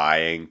Who's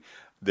Buying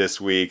this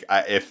week.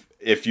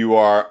 If you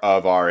are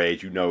of our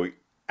age, you know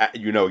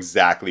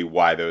exactly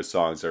why those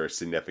songs are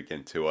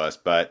significant to us.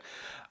 But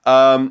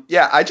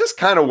yeah, I just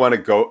kind of want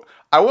to go.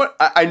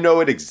 I know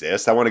it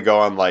exists. I want to go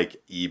on like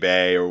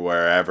eBay or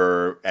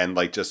wherever and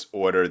like just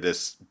order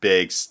this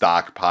big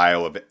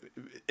stockpile of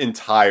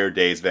entire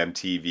days of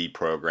MTV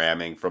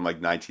programming from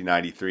like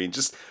 1993 and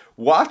just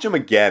watch them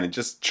again and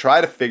just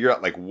try to figure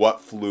out like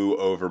what flew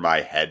over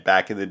my head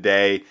back in the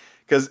day.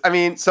 Because I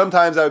mean,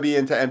 sometimes I would be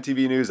into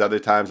MTV News. Other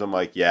times I'm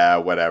like, yeah,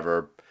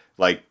 whatever.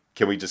 Like,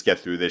 can we just get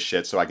through this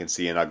shit so I can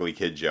see an Ugly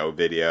Kid Joe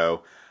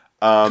video?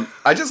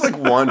 I just like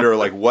wonder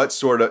like what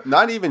sort of,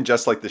 not even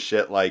just like the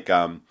shit like,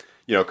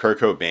 Kurt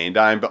Cobain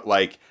dying, but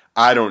like,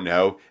 I don't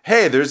know.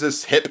 Hey, there's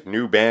this hip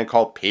new band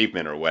called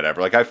Pavement or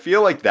whatever. Like, I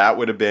feel like that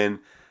would have been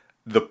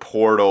the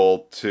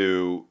portal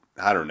to,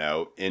 I don't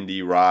know,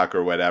 indie rock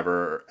or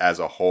whatever as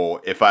a whole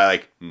if I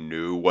like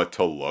knew what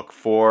to look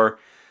for.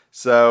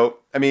 So,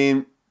 I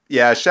mean,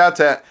 yeah, shout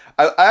to,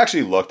 I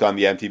actually looked on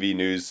the MTV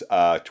News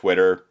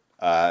Twitter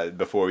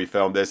before we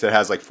filmed this. It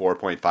has like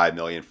 4.5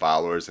 million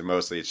followers, and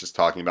mostly it's just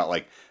talking about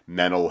like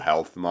Mental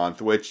Health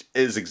Month, which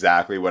is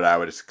exactly what I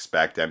would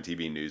expect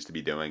MTV News to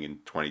be doing in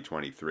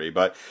 2023.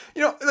 But,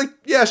 you know, like,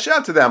 yeah, shout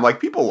out to them. Like,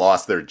 people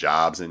lost their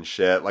jobs and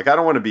shit. Like, I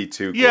don't want to be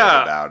too glib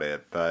about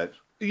it, but...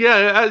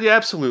 Yeah,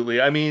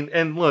 absolutely. I mean,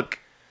 and look,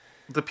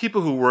 the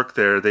people who work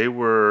there, they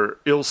were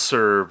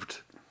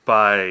ill-served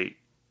by,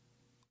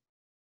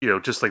 you know,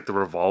 just like the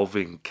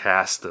revolving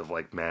cast of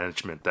like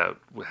management that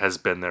has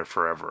been there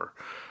forever.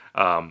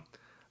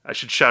 I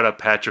should shout out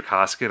Patrick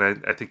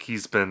Hoskin. I think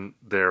he's been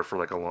there for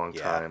like a long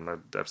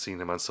time. I've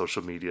seen him on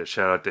social media.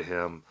 Shout out to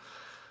him.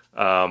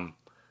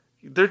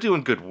 They're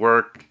doing good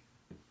work,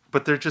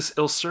 but they're just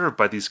ill-served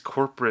by these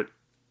corporate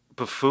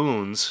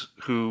buffoons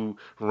who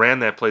ran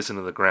that place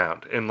into the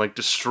ground and like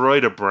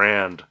destroyed a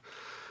brand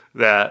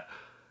that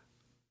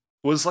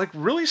was like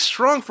really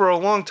strong for a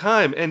long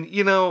time. And,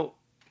 you know,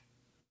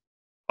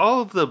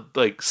 all of the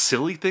like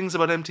silly things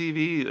about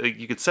MTV, like,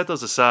 you could set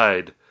those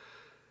aside.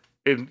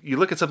 And you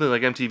look at something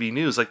like MTV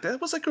News, like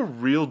that was like a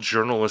real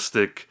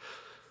journalistic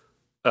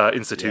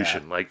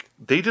institution. Yeah. Like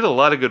they did a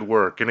lot of good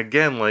work. And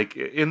again, like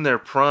in their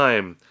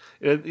prime,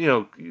 you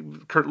know,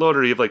 Kurt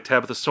Loder, you have like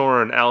Tabitha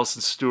Soren,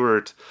 Allison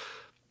Stewart,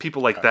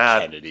 people like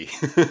that. Kennedy.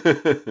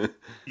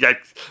 Yeah.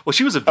 Well,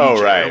 she was a VJ.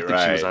 Oh, right, I don't think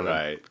she was on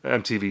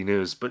MTV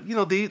News. But, you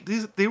know,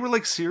 they were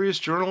like serious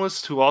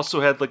journalists who also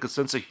had like a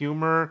sense of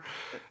humor.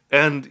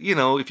 And, you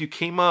know, if you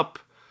came up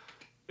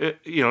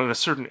in a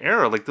certain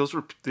era, like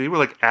they were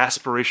like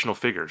aspirational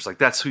figures. Like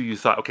that's who you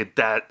thought, okay,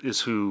 that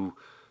is who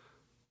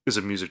is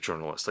a music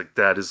journalist. Like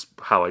that is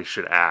how I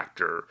should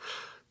act, or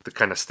the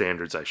kind of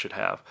standards I should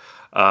have.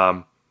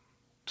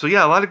 So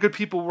yeah, a lot of good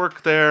people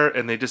work there,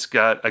 and they just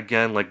got,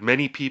 again, like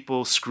many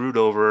people, screwed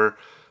over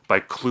by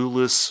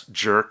clueless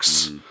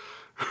jerks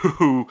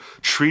who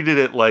treated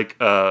it like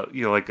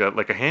like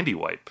a handy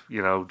wipe.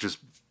 Just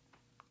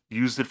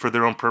used it for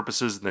their own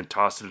purposes and then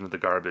tossed it into the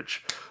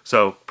garbage.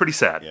 So pretty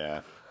sad.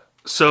 Yeah.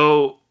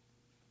 So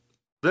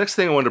the next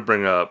thing I wanted to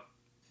bring up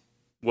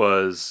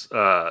was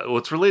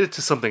it's related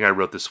to something I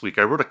wrote this week.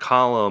 I wrote a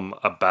column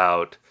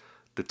about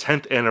the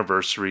 10th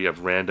anniversary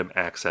of Random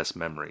Access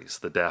Memories,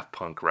 the Daft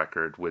Punk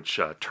record, which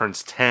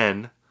turns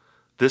 10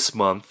 this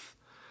month.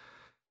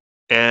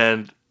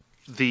 And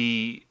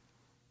the,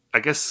 I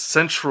guess,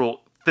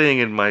 central thing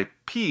in my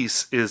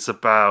piece is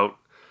about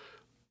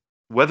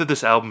whether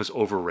this album is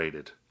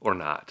overrated or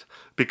not.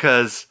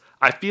 Because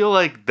I feel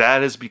like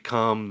that has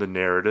become the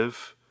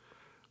narrative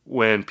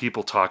when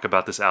people talk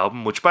about this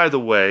album, which, by the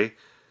way,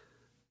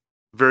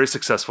 very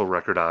successful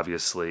record,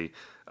 obviously.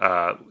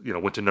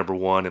 Went to number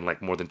 1 in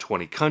like more than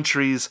 20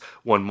 countries,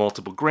 won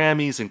multiple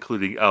Grammys,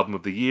 including Album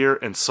of the Year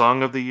and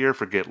Song of the Year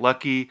for Get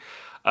Lucky.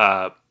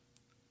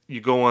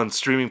 You go on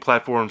streaming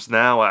platforms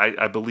now,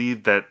 I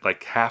believe that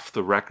like half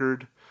the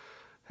record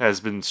has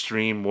been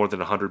streamed more than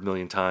 100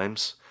 million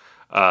times.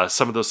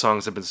 Some of those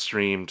songs have been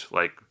streamed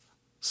like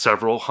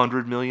several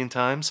 100 million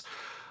times.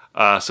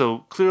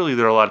 So clearly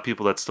there are a lot of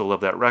people that still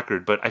love that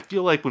record, but I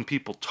feel like when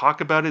people talk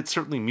about it,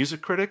 certainly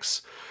music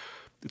critics,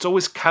 it's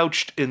always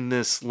couched in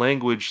this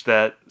language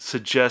that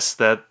suggests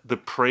that the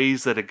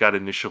praise that it got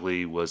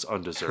initially was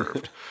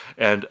undeserved.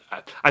 And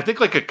I think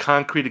like a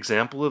concrete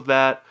example of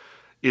that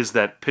is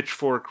that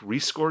Pitchfork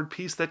rescored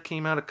piece that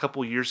came out a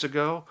couple years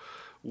ago,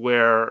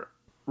 where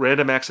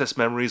Random Access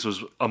Memories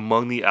was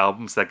among the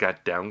albums that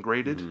got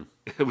downgraded.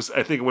 Mm-hmm.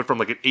 I think it went from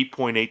like an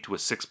 8.8 to a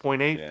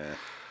 6.8. Yeah.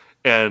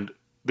 And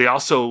they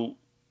also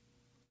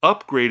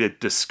upgraded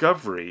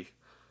Discovery,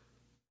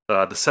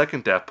 the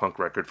second Daft Punk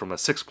record, from a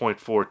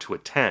 6.4 to a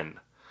 10.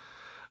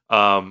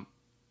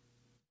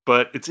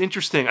 But it's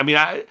interesting. I mean,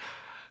 I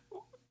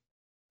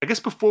guess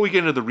before we get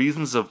into the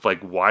reasons of like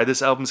why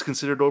this album is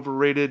considered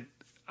overrated,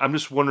 I'm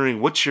just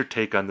wondering, what's your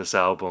take on this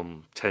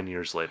album 10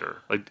 years later?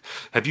 Like,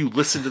 have you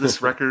listened to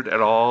this record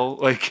at all,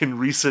 like in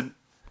recent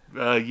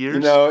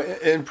years?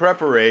 In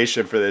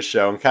preparation for this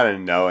show, and kind of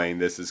knowing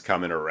this is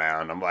coming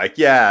around, I'm like,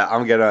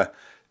 I'm gonna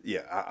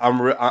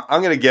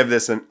give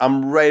this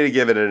I'm ready to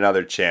give it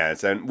another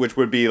chance, and which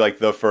would be like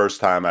the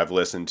first time I've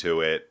listened to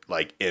it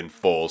like in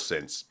full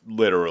since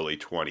literally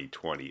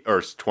 2020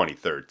 or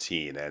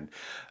 2013. And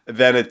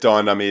then it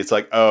dawned on me, it's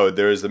like, oh,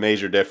 there's a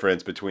major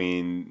difference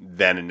between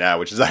then and now,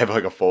 which is I have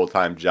like a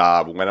full-time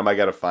job. When am I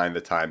gonna find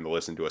the time to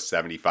listen to a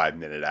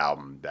 75-minute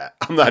album that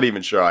I'm not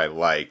even sure I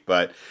like?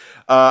 But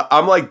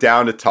I'm like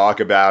down to talk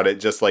about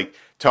it, just like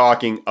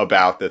talking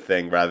about the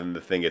thing rather than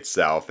the thing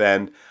itself.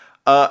 And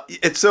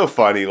it's so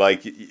funny,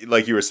 like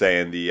you were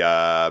saying,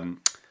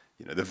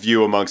 the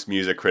view amongst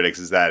music critics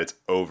is that it's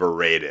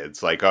overrated.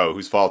 It's like, oh,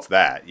 whose fault's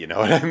that? You know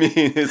what I mean?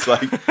 It's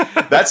like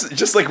that's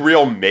just like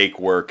real make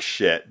work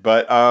shit.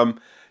 But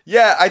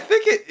I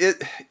think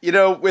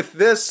it with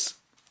this,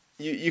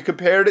 you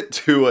compared it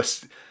to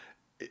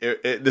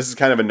this is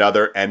kind of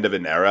another end of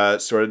an era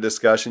sort of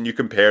discussion. You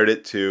compared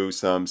it to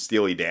some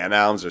Steely Dan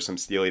albums or some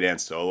Steely Dan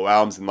solo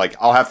albums, and like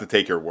I'll have to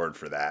take your word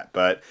for that,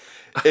 but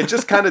it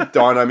just kind of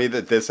dawned on me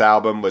that this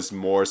album was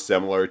more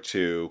similar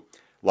to,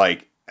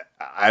 like,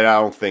 I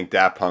don't think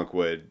Daft Punk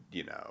would,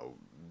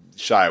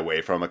 shy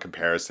away from a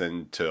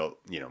comparison to,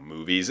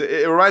 movies.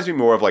 It reminds me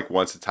more of like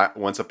Once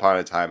Upon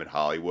a Time in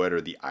Hollywood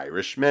or The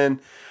Irishman.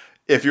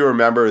 If you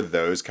remember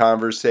those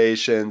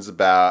conversations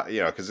about,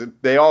 because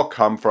they all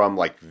come from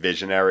like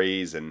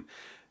visionaries, and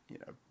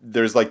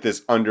there's like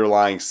this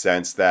underlying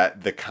sense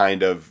that the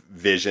kind of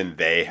vision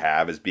they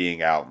have is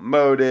being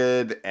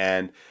outmoded,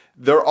 and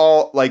they're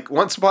all like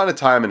Once Upon a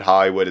Time in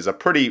Hollywood is a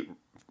pretty,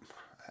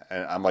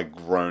 and I'm like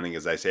groaning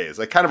as I say it, it's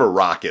like kind of a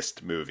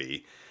rockist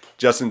movie,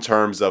 just in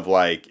terms of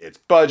like its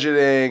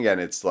budgeting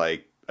and its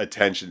like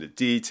attention to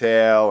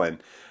detail.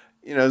 And,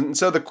 and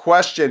so the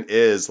question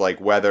is like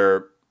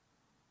whether,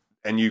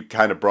 and you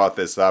kind of brought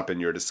this up in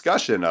your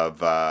discussion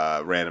of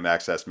Random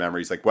Access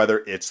Memories, like whether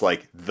it's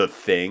like The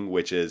Thing,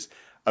 which is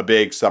a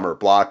big summer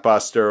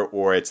blockbuster,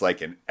 or it's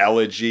like an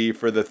elegy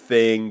for The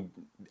Thing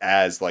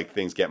as like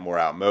things get more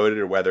outmoded,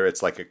 or whether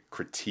it's like a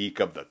critique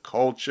of the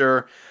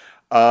culture.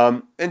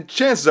 And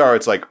chances are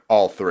it's like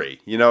all three,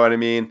 you know what I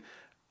mean?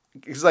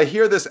 Because I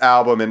hear this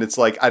album and it's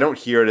like, I don't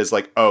hear it as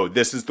like, oh,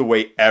 this is the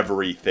way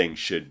everything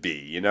should be.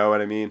 You know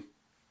what I mean?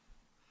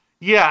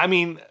 Yeah, I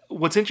mean,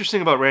 what's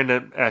interesting about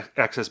Random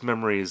Access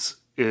Memories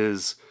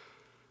is,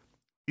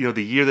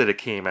 the year that it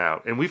came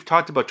out. And we've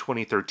talked about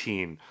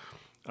 2013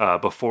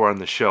 before on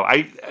the show.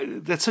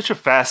 That's such a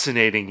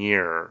fascinating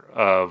year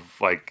of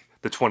like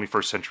the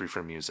 21st century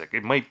for music.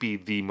 It might be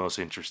the most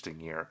interesting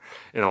year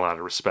in a lot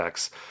of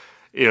respects.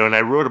 And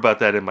I wrote about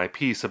that in my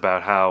piece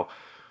about how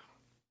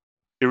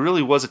it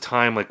really was a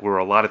time like where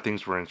a lot of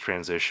things were in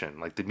transition.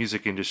 Like the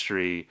music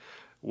industry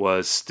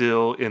was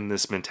still in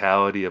this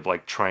mentality of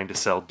like trying to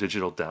sell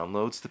digital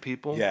downloads to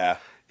people. Yeah.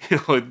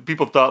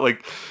 People thought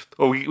like,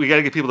 oh, we got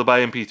to get people to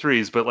buy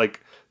MP3s, but like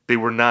they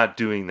were not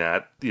doing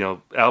that.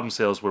 Album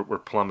sales were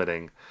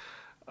plummeting.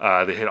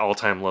 They hit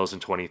all-time lows in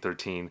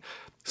 2013.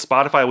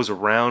 Spotify was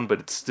around, but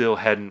it still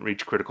hadn't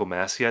reached critical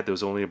mass yet. There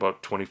was only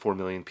about 24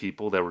 million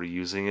people that were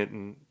using it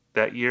in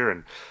that year,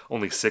 and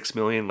only 6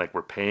 million like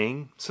were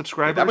paying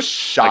subscribers. That was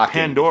shocking like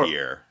Pandora. to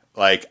hear.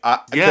 Like,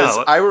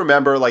 because I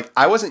remember, like,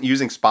 I wasn't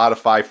using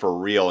Spotify for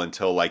real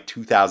until like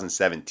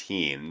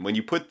 2017. When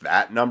you put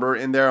that number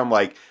in there, I'm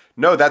like,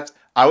 no, that's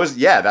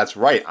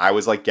right. I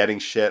was like getting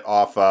shit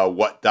off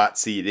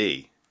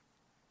what.cd.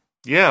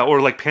 Yeah, or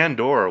like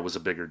Pandora was a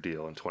bigger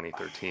deal in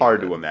 2013.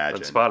 Hard to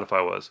imagine. Than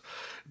Spotify was.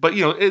 But,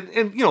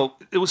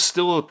 it was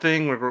still a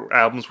thing where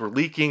albums were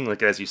leaking.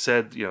 Like, as you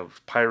said,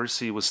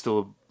 piracy was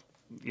still,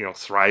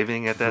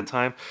 thriving at that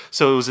time.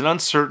 So it was an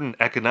uncertain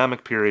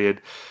economic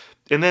period.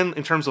 And then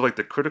in terms of like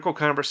the critical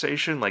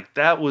conversation, like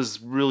that was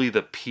really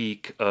the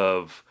peak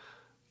of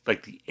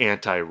like the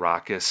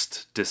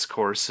anti-rockist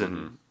discourse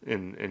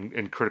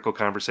in critical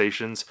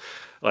conversations.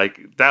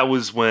 Like that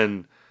was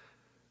when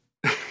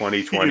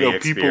 2020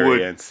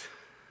 experience.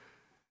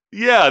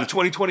 The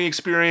 2020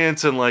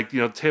 experience, and like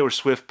Taylor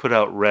Swift put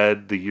out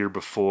Red the year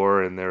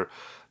before, and there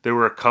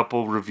were a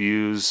couple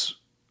reviews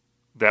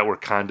that were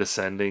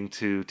condescending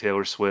to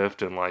Taylor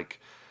Swift, and like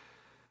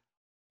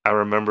I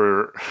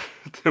remember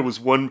there was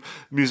one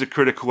music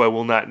critic who I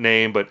will not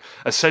name, but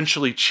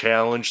essentially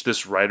challenged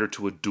this writer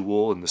to a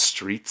duel in the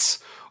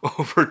streets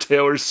over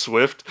Taylor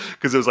Swift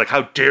because it was like,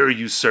 "How dare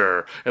you,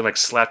 sir?" and like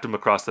slapped him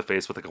across the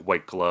face with like a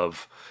white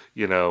glove.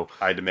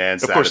 I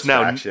demand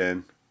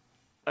satisfaction.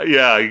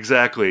 Yeah,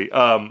 exactly.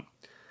 And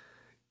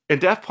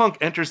Daft Punk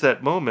enters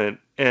that moment,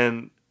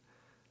 and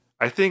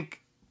I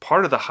think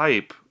part of the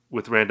hype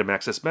with Random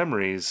Access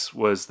Memories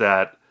was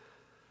that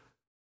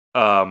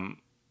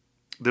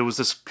there was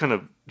this kind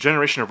of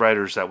generation of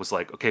writers that was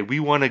like, okay, we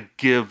want to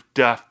give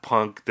Daft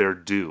Punk their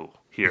due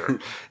here.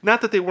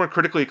 Not that they weren't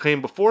critically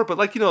acclaimed before, but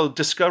like,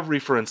 Discovery,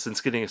 for instance,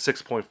 getting a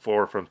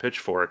 6.4 from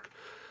Pitchfork,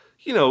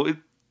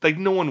 like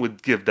no one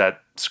would give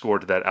that score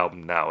to that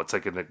album now. It's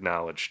like an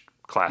acknowledged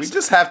classic. We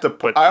just have to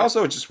put. I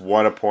also just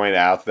want to point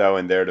out, though,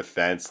 in their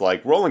defense,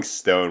 like Rolling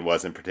Stone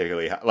wasn't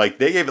particularly like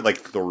they gave it like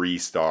 3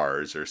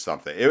 stars or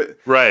something.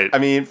 Right. I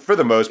mean, for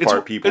the most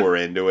part, people were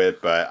into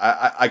it, but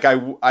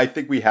I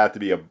think we have to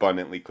be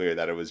abundantly clear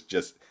that it was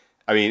just.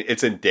 I mean,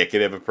 it's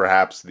indicative of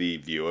perhaps the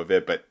view of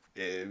it, but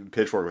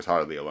Pitchfork was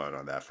hardly alone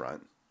on that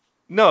front.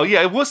 No,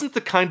 yeah, it wasn't the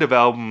kind of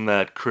album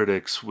that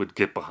critics would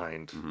get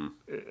behind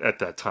at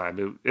that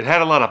time. It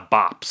had a lot of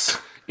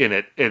bops in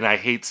it, and I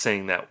hate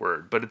saying that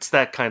word, but it's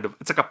that kind of,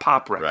 it's like a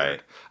pop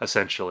record,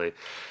 essentially.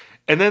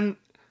 And then,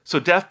 so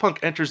Daft Punk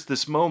enters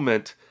this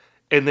moment,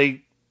 and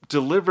they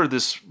deliver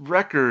this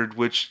record,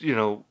 which,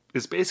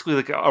 is basically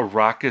like a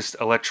rockist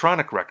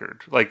electronic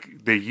record. Like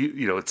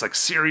it's like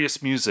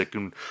serious music,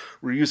 and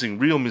we're using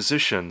real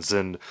musicians,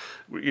 and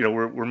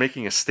we're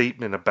making a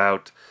statement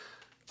about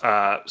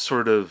that's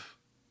sort of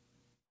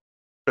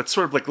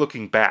like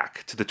looking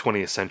back to the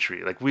 20th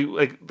century. Like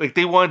like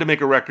they wanted to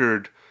make a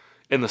record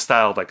in the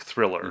style of like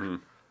Thriller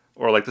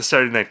or like the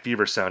Saturday Night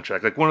Fever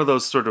soundtrack, like one of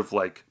those sort of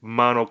like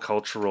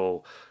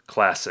monocultural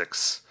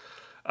classics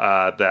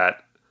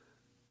that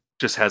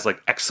just has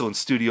like excellent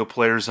studio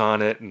players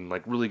on it and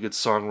like really good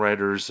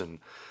songwriters and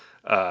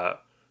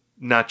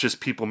not just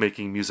people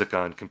making music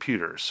on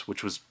computers,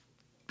 which was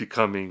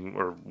becoming,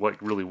 or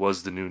what really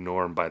was, the new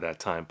norm by that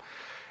time.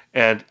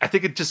 And I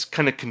think it just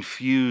kind of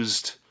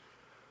confused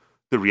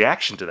the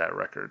reaction to that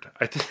record.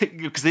 I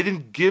think because they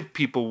didn't give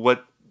people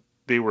what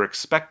they were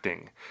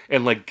expecting.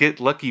 And like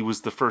Get Lucky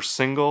was the first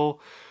single,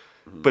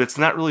 but it's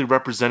not really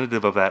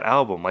representative of that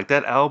album. Like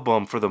that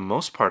album, for the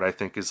most part, I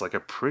think is like a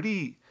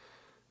pretty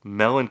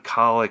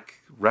melancholic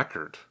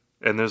record.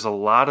 And there's a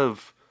lot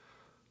of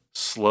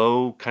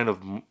slow kind of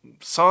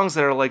songs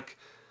that are like,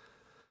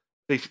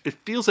 it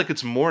feels like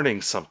it's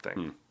mourning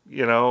something,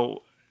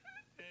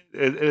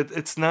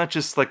 It's not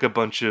just like a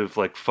bunch of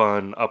like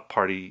fun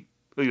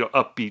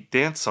upbeat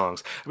dance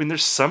songs. I mean,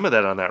 there's some of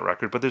that on that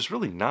record, but there's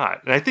really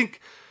not. And I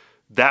think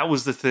that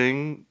was the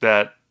thing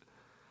that,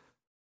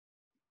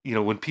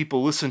 when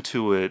people listen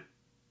to it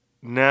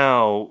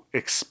now,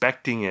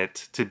 expecting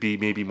it to be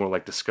maybe more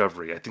like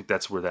Discovery, I think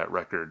that's where that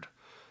record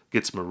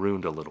gets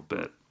marooned a little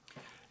bit.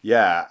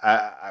 Yeah,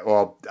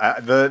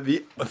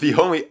 the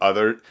only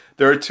other,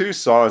 there are 2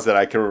 songs that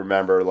I can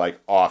remember like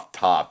off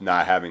top,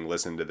 not having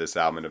listened to this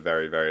album in a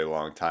very, very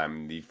long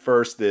time. The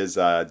first is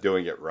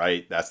Doing It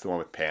Right. That's the one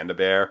with Panda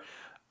Bear,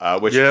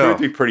 which proved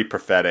to be pretty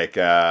prophetic.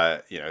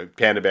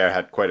 Panda Bear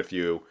had quite a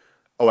few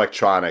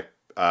electronic,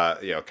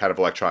 kind of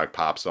electronic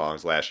pop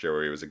songs last year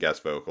where he was a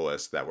guest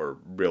vocalist that were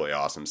really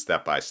awesome.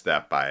 Step by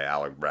Step by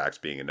Alec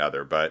Brax being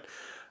another, but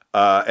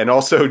and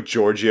also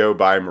Giorgio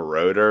by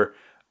Marauder.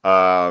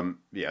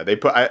 They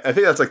put, I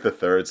think that's like the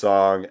 3rd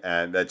song,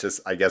 and that just,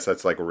 I guess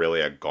that's like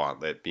really a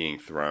gauntlet being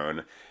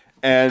thrown.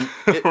 And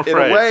in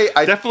Right. a way,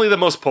 Definitely the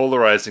most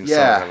polarizing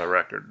song on the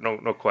record.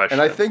 No question.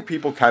 And I think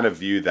people kind of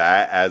view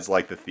that as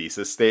like the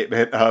thesis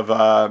statement of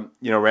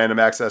Random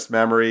Access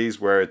Memories,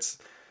 where it's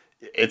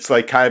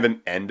like kind of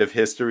an end of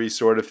history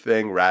sort of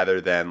thing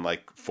rather than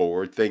like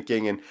forward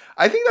thinking. And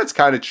I think that's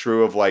kind of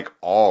true of like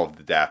all of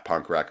the Daft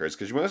Punk records,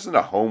 because when you listen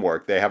to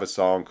Homework, they have a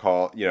song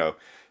called,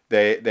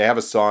 they have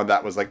a song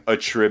that was like a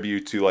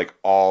tribute to like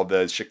all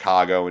the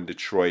Chicago and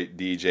Detroit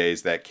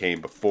DJs that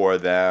came before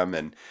them,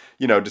 and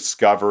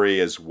Discovery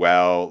as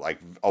well, like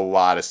a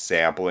lot of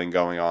sampling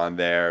going on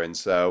there. And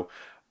so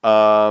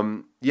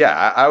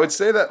I would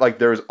say that like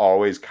there's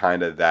always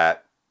kind of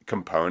that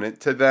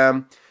component to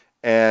them,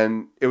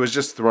 and it was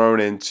just thrown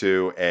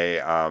into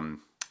it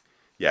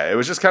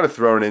was just kind of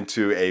thrown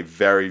into a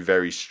very,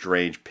 very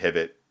strange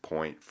pivot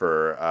point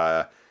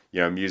for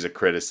music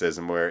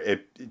criticism, where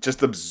it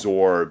just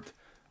absorbed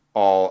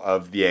all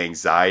of the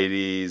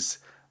anxieties.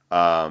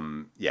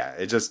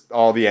 It just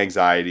all the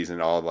anxieties and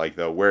all like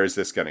the where is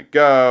this gonna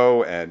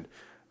go? And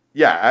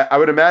I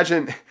would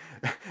imagine,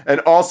 and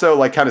also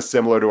like kind of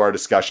similar to our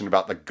discussion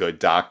about The Good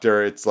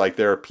Doctor, it's like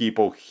there are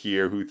people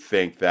here who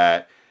think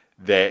that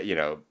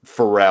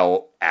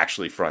Pharrell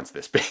actually fronts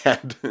this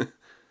band,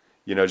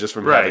 just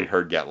from having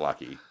heard Get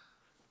Lucky.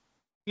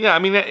 Yeah, I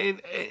mean,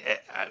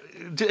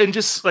 and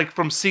just like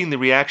from seeing the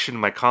reaction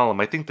in my column,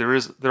 I think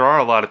there are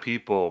a lot of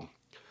people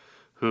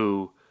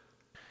who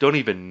don't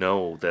even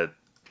know that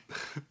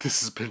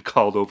this has been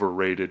called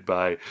overrated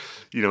by,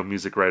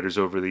 music writers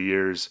over the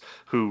years,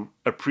 who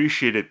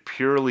appreciate it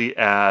purely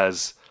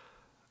as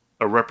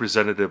a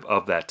representative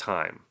of that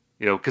time.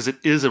 Because it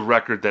is a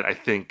record that I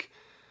think,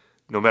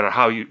 no matter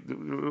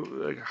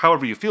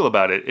however you feel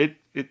about it,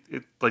 it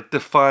like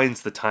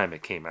defines the time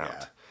it came out.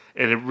 Yeah.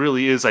 And it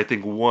really is, I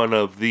think, one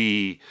of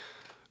the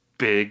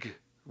big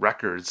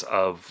records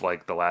of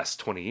like the last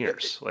 20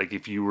 years. Like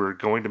if you were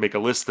going to make a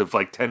list of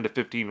like 10 to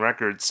 15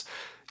 records,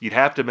 you'd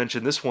have to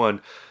mention this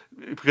one,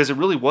 because it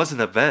really was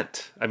an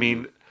event. I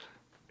mean,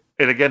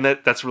 and again,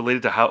 that's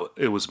related to how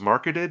it was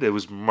marketed. It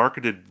was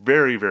marketed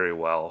very, very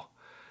well.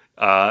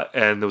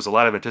 And there was a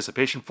lot of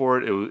anticipation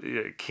for it.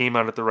 It came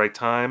out at the right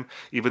time,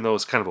 even though it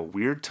was kind of a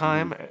weird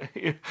time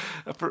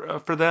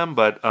for them.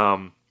 But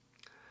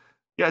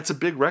it's a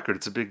big record.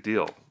 It's a big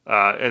deal.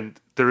 And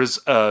there is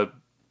a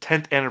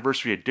 10th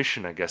anniversary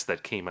edition, I guess,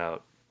 that came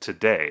out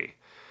today.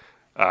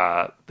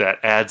 That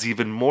adds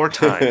even more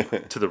time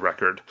to the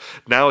record.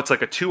 Now it's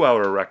like a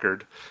 2-hour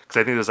record, because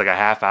I think there's like a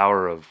half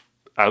hour of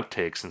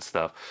outtakes and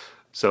stuff.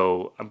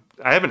 So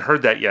I haven't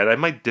heard that yet. I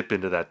might dip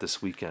into that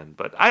this weekend.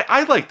 But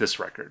I like this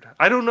record.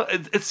 I don't know.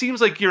 It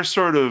seems like you're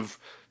sort of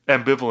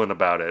ambivalent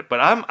about it, but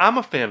I'm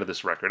a fan of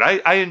this record.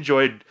 I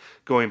enjoyed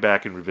going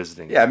back and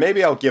revisiting it. Yeah,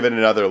 maybe I'll give it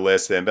another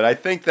listen. But I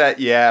think that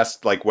you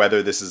asked like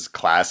whether this is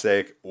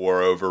classic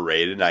or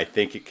overrated, and I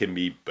think it can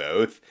be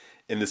both.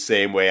 In the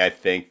same way, I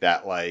think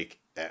that like,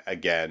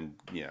 again,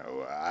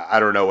 I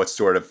don't know what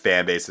sort of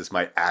fan base this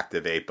might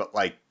activate, but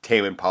like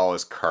Tame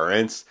Impala's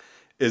Currents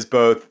is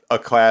both a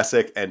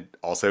classic and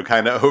also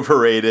kind of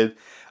overrated.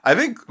 I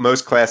think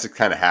most classics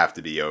kind of have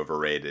to be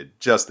overrated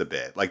just a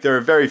bit. Like there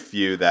are very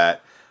few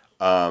that,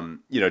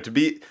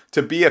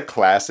 to be a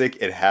classic,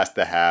 it has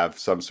to have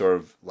some sort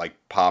of like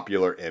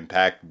popular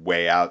impact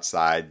way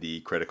outside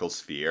the critical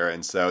sphere.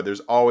 And so there's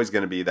always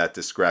going to be that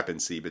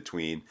discrepancy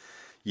between,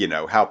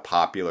 how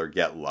popular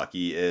Get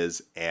Lucky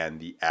is and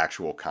the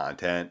actual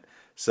content.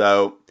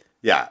 So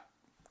yeah,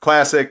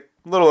 classic,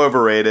 a little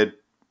overrated.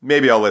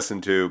 Maybe I'll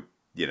listen to,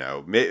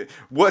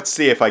 let's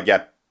see if I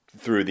get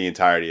through the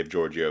entirety of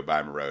Giorgio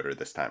by Moroder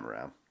this time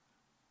around.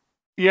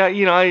 Yeah,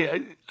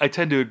 I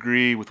tend to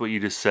agree with what you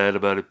just said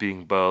about it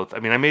being both. I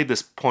mean, I made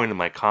this point in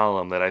my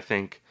column that I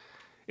think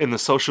in the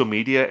social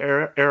media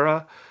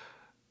era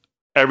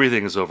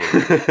everything is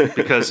overrated.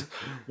 Because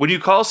when you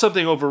call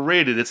something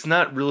overrated, it's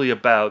not really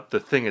about the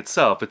thing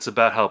itself. It's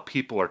about how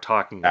people are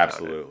talking about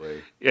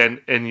Absolutely.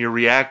 it. And you're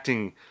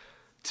reacting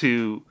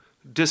to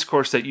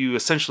discourse that you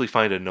essentially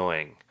find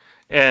annoying.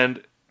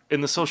 And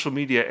in the social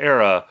media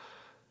era,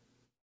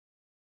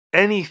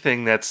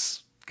 anything that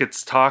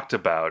gets talked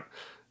about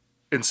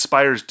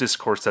inspires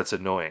discourse that's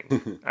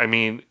annoying. I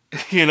mean,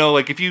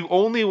 like if you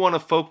only want to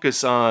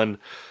focus on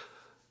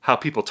how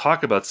people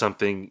talk about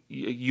something,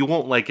 you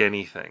won't like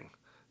anything,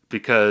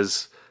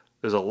 because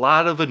there's a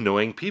lot of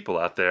annoying people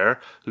out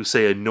there who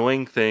say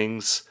annoying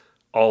things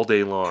all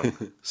day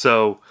long.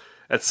 So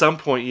at some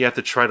point you have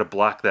to try to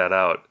block that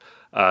out,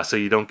 so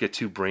you don't get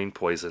too brain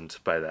poisoned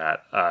by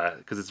that,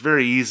 because it's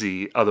very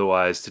easy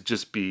otherwise to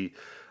just be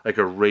like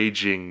a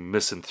raging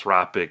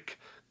misanthropic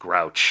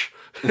grouch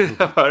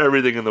about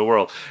everything in the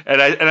world.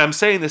 And I'm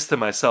saying this to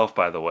myself,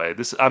 by the way.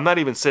 I'm not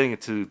even saying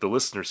it to the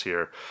listeners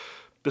here.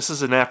 This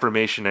is an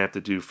affirmation I have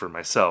to do for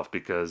myself,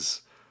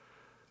 because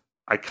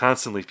I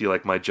constantly feel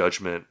like my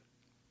judgment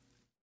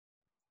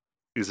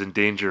is in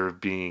danger of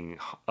being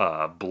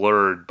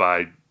blurred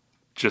by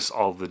just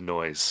all the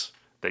noise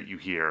that you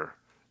hear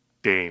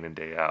day in and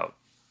day out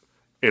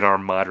in our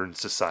modern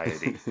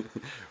society.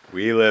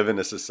 We live in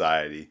a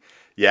society.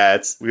 Yeah,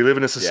 We live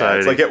in a yeah, society.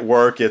 it's like at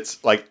work,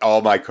 it's like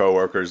all my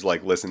coworkers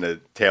like listen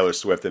to Taylor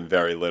Swift and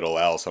very little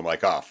else. I'm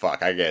like, oh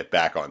fuck, I get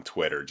back on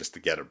Twitter just to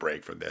get a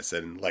break from this.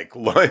 And like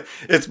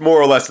it's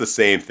more or less the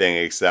same thing,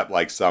 except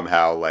like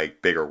somehow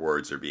like bigger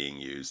words are being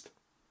used.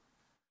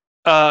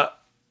 uh,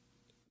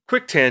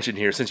 quick tangent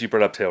here since you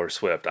brought up Taylor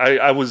Swift.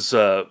 I was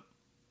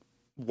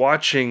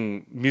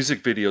watching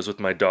music videos with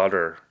my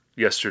daughter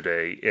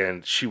yesterday,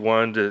 and she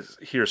wanted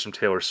to hear some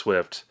Taylor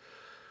Swift.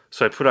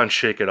 So I put on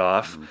Shake It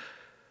Off. Mm.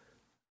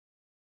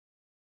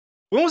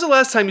 When was the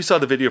last time you saw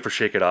the video for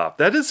Shake It Off?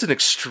 That is an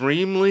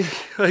extremely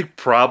like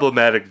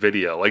problematic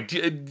video. Like,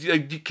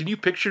 can you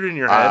picture it in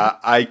your head?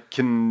 I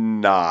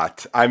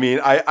cannot. I mean,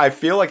 I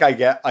feel like I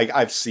get like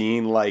I've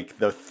seen like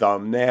the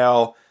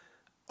thumbnail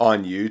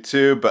on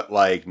YouTube, but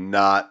like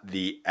not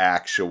the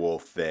actual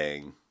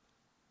thing.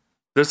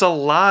 There's a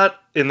lot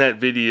in that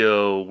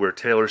video where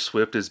Taylor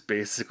Swift is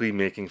basically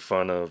making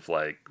fun of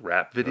like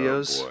rap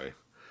videos. Oh boy.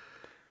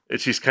 And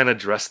she's kind of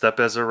dressed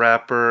up as a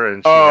rapper,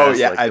 and she has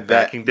yeah, like I the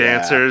bet. backing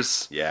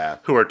dancers Yeah.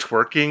 who are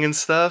twerking and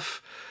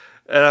stuff.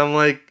 And I'm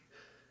like,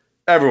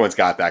 Everyone's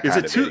got that Is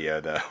kind it of too-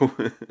 video though.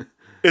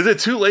 is it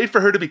too late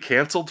for her to be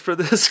canceled for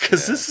this?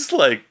 Because Yeah. this is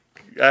like,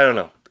 I don't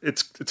know.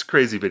 It's a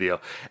crazy video.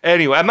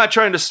 Anyway, I'm not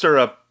trying to stir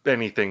up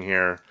anything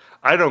here.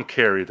 I don't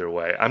care either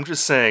way. I'm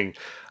just saying,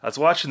 I was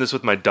watching this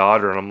with my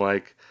daughter, and I'm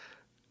like,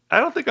 I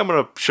don't think I'm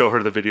gonna show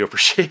her the video for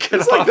Shake It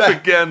Off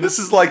again. This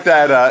is like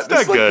that.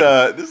 This is like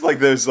good. this is like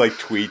those like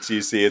tweets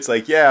you see. It's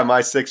like, yeah,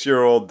 my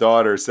 6-year-old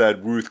daughter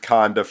said Ruth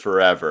Conda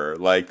forever.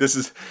 Like this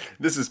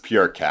is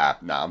pure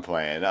cap. Nah, I'm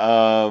playing.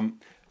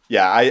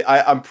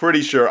 Yeah, I'm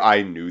pretty sure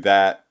I knew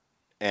that,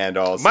 and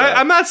also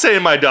I'm not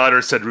saying my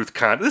daughter said Ruth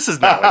Conda. This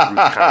is not like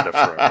Ruth Conda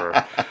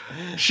forever.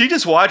 She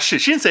just watched it.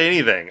 She didn't say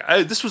anything.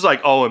 This was like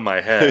all in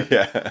my head,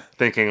 yeah.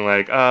 thinking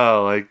like,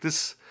 oh, like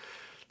this.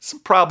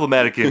 Some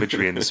problematic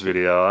imagery in this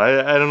video.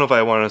 I don't know if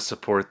I want to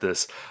support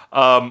this.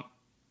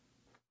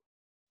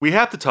 We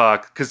have to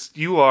talk, because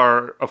you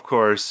are, of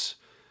course,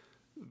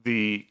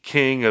 the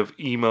king of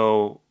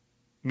emo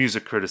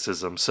music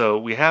criticism. So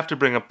we have to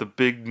bring up the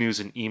big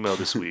news in emo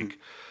this week,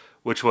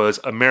 which was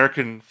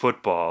American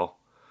football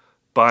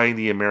buying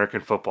the American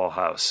Football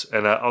House.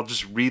 And I'll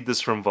just read this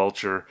from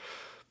Vulture.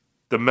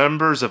 The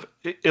members of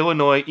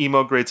Illinois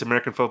emo greats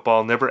American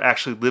Football never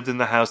actually lived in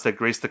the house that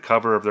graced the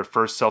cover of their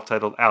first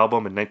self-titled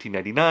album in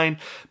 1999,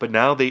 but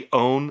now they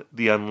own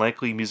the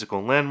unlikely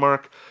musical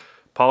landmark.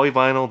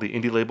 Polyvinyl, the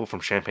indie label from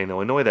Champaign,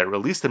 Illinois, that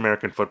released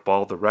American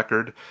Football, the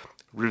record,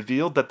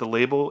 revealed that the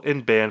label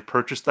and band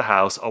purchased the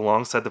house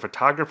alongside the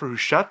photographer who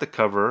shot the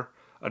cover,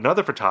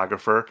 another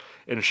photographer,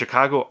 and a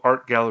Chicago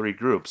art gallery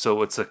group.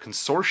 So it's a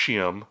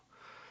consortium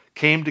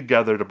came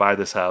together to buy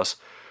this house.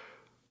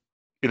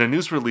 In a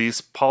news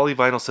release,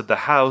 Polyvinyl said the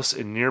house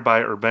in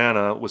nearby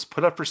Urbana was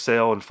put up for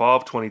sale in fall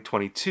of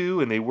 2022,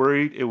 and they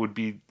worried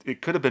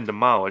it could have been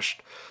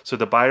demolished. So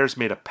the buyers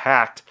made a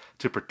pact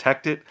to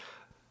protect it.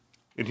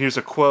 And here's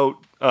a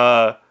quote.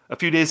 A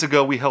few days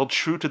ago, we held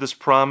true to this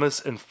promise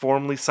and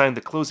formally signed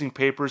the closing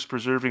papers,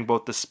 preserving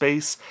both the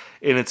space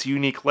and its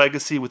unique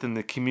legacy within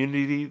the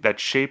community that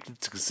shaped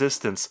its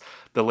existence,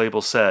 the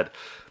label said.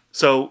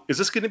 So is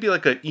this going to be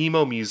like an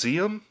emo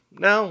museum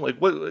now? Like,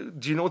 what?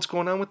 Do you know what's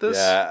going on with this?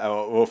 Yeah.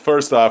 Well,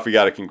 first off, we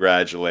got to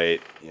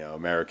congratulate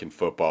American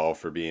Football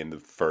for being the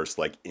first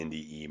like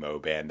indie emo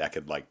band that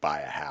could like buy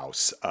a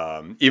house.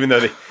 Even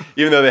though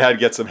they had to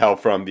get some help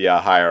from the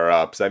higher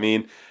ups. I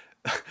mean,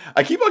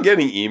 I keep on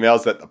getting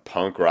emails that the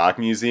Punk Rock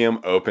Museum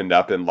opened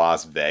up in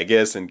Las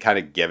Vegas, and kind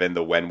of given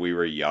the When We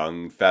Were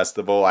Young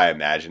festival, I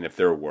imagine if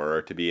there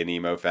were to be an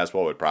emo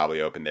festival, it would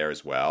probably open there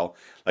as well.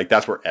 Like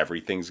that's where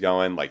everything's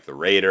going, like the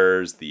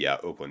Raiders, the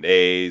Oakland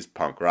A's,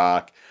 punk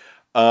rock.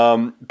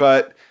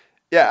 But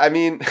yeah, I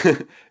mean,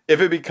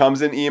 if it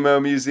becomes an emo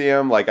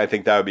museum, like I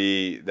think that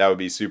would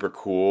be super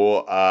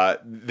cool.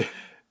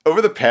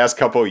 Over the past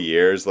couple of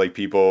years, like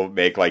people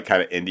make like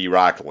kind of indie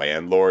rock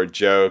landlord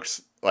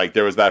jokes. Like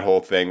there was that whole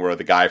thing where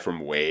the guy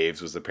from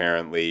Waves was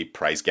apparently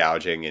price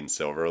gouging in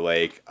Silver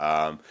Lake.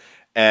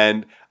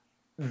 And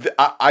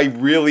I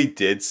really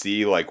did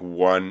see like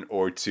one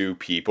or two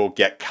people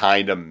get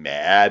kind of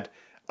mad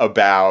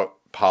about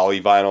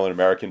Polyvinyl and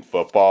American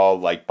Football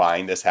like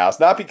buying this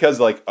house. Not because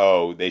like,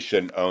 oh, they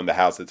shouldn't own the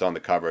house that's on the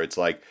cover. It's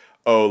like,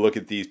 oh, look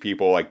at these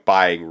people like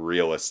buying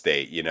real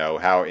estate,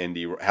 how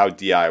indie, how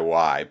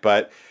DIY.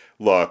 But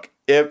look,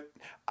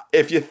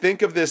 if you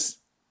think of this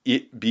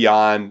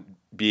beyond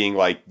being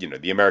like,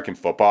 the American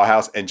Football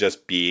House and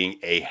just being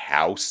a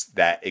house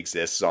that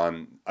exists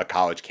on a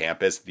college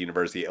campus at the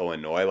University of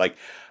Illinois. Like,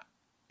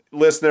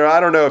 listener, I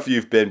don't know if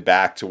you've been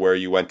back to where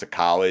you went to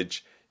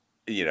college,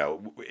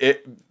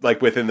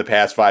 like within the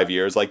past 5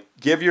 years. Like,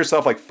 give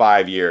yourself like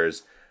 5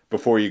 years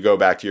before you go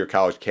back to your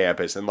college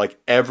campus. And like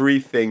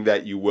everything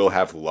that you will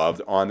have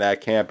loved on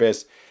that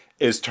campus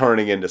is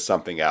turning into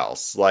something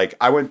else. Like,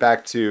 I went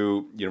back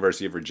to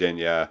University of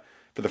Virginia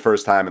for the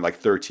first time in like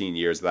 13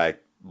 years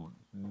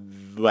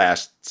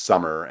last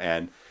summer,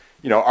 and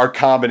our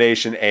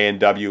combination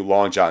A&W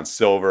Long John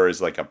Silver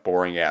is like a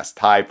boring ass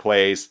Thai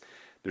place.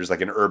 there's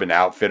like an Urban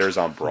Outfitters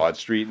on Broad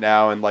Street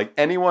now. And like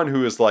anyone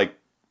who is like,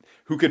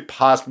 who could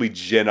possibly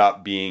gin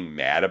up being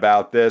mad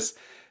about this,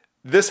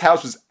 this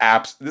house was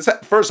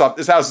first off,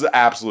 this house is an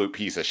absolute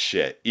piece of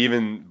shit,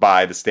 even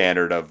by the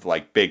standard of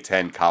like Big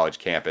Ten college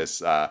campus,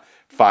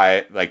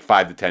 5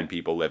 to 10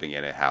 people living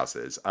in it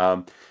houses.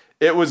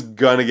 It was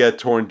gonna get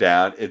torn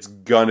down. It's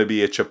gonna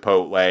be a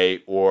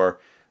Chipotle or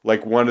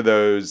like one of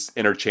those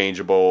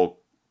interchangeable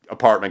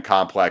apartment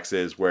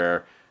complexes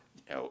where,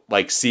 you know,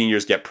 like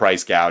seniors get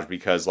price gouged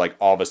because like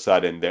all of a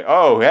sudden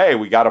hey,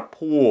 we got a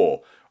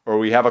pool or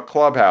we have a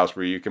clubhouse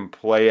where you can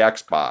play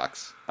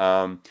Xbox.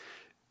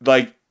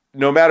 Like,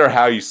 no matter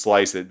how you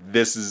slice it,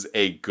 this is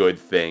a good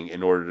thing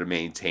in order to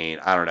maintain,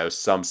 I don't know,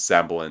 some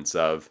semblance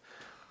of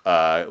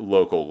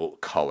local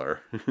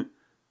color.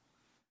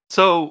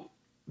 So,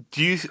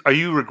 are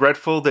you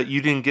regretful that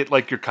you didn't get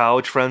like your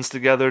college friends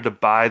together to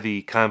buy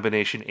the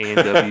combination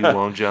A&W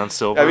Long John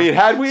Silver? I mean,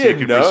 had we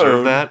had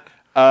known that,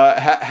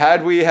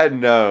 had we had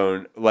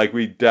known, like,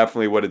 we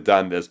definitely would have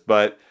done this.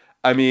 But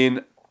I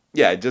mean,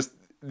 yeah, just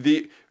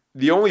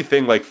the only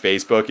thing like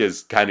Facebook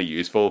is kind of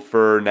useful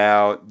for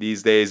now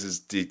these days is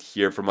to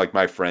hear from like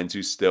my friends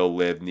who still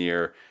live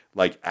near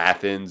like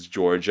Athens,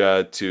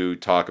 Georgia, to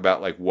talk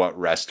about like what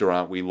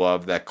restaurant we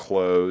love that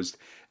closed.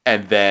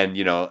 And then,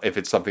 you know, if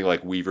it's something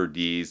like Weaver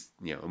D's,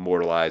 you know,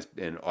 immortalized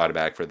and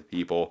automatic for the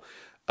people,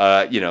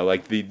 you know,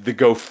 like the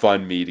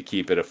GoFundMe to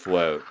keep it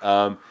afloat.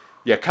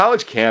 Yeah,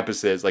 college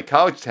campuses, like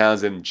college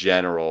towns in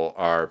general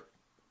are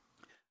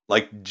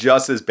like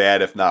just as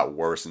bad, if not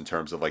worse, in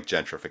terms of like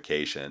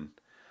gentrification.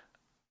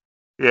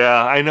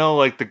 Yeah, I know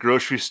like the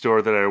grocery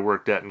store that I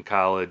worked at in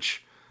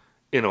college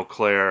in Eau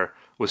Claire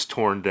was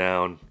torn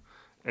down,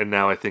 and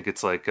now I think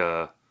it's like you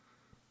know,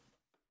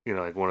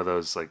 like one of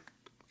those like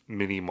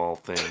mini mall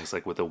things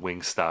like with a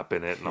Wingstop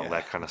in it and all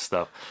that kind of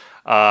stuff.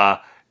 I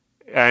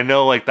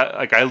know like that,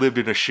 like I lived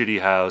in a shitty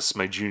house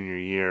my junior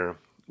year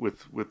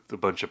with a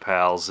bunch of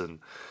pals, and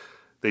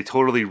they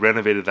totally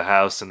renovated the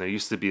house, and there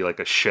used to be like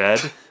a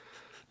shed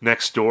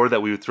next door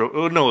that we would throw,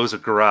 it was a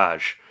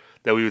garage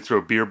that we would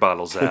throw beer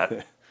bottles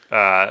at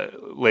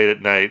late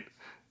at night,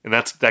 and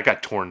that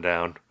got torn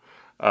down.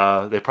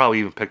 They probably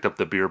even picked up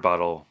the beer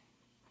bottle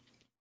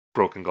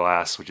broken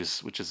glass, which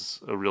is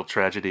a real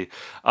tragedy.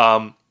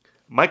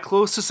 My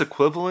closest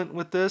equivalent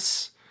with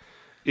this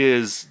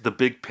is the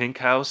Big Pink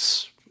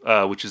House,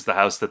 which is the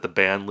house that the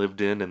band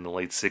lived in the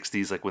late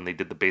 60s, like when they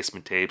did the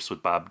Basement Tapes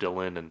with Bob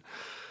Dylan. And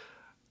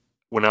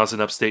when I was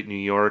in upstate New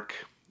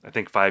York, I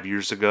think 5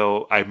 years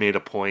ago, I made a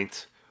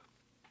point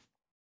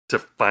to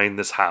find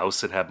this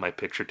house and have my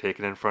picture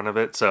taken in front of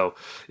it. So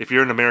if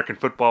you're an American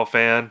football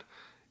fan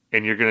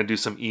and you're going to do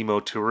some emo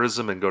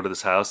tourism and go to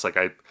this house, like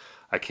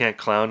I can't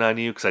clown on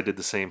you because I did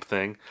the same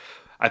thing.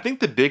 I think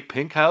the Big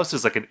Pink House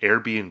is like an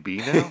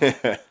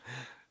Airbnb now.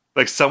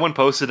 Like someone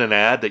posted an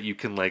ad that you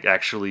can like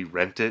actually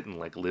rent it and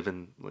like live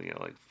in, you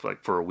know,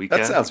 like for a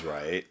weekend. That sounds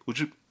right.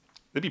 That'd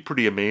be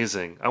pretty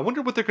amazing. I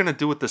wonder what they're going to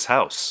do with this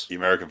house. The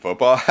American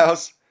football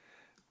house?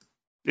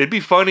 It'd be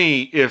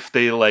funny if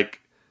they like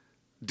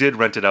did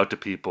rent it out to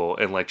people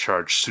and like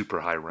charge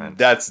super high rent.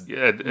 That's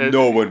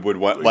no one would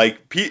want, like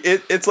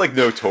it's like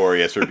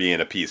notorious for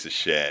being a piece of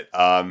shit.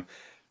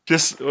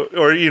 Just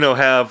or you know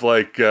have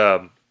like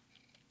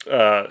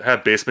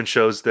have basement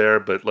shows there,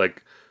 but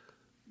like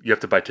you have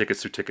to buy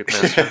tickets through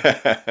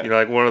Ticketmaster. You know,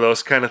 like one of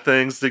those kind of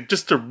things, like,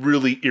 just to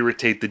really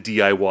irritate the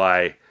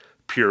DIY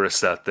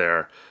purists out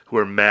there who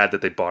are mad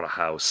that they bought a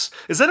house.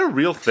 Is that a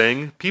real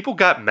thing? People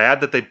got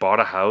mad that they bought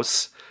a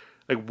house?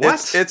 Like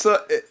what?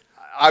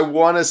 I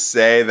want to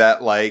say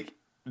that like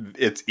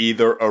it's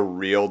either a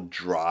real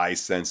dry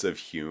sense of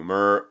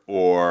humor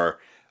or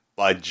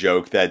a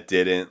joke that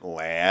didn't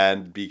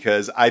land,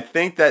 because I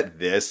think that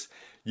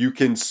you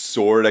can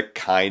sort of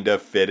kind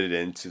of fit it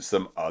into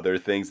some other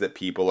things that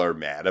people are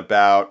mad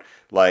about.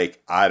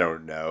 Like, I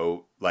don't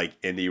know,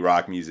 like indie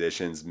rock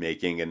musicians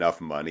making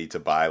enough money to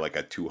buy like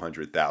a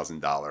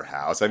 $200,000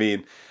 house. I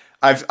mean,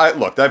 I've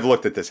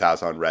looked at this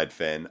house on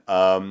Redfin.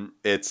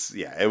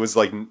 It was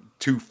like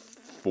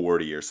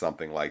 240 or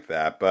something like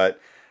that. But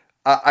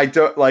I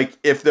don't like,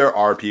 if there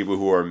are people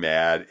who are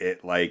mad,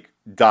 it like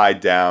died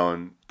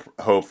down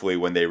hopefully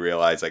when they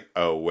realize like,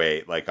 oh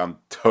wait, like I'm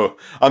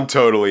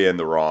totally in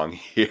the wrong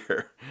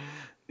here.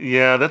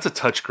 Yeah, that's a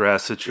touch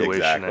grass situation.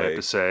 Exactly. I have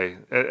to say,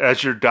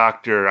 as your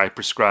doctor, I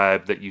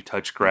prescribe that you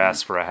touch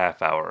grass for a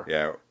half hour.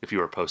 Yeah, if you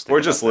were posting, or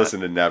just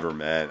listen to Never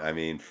Meant. I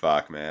mean,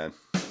 fuck, man.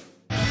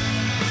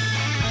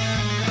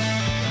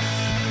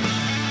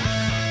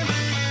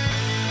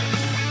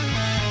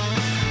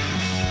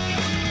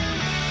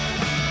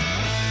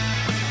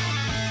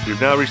 We've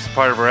now reached the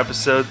part of our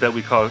episode that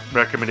we call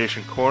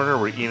Recommendation Corner,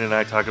 where Ian and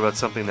I talk about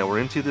something that we're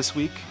into this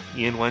week.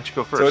 Ian, why don't you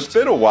go first? So it's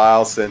been a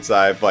while since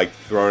I've like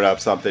thrown up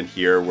something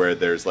here where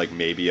there's like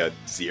maybe a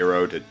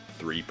 0 to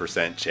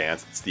 3%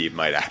 chance that Steve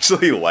might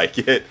actually like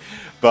it.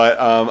 But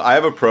I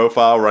have a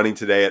profile running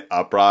today at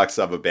Uprocks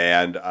of a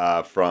band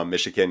from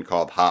Michigan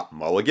called Hop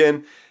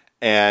Mulligan.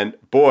 And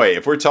boy,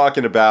 if we're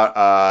talking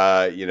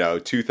about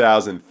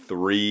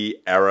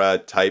 2003 era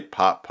type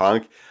pop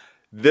punk,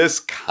 this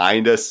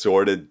kind of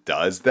sort of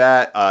does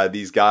that.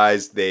 These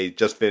guys, they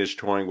just finished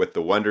touring with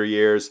the Wonder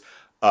Years.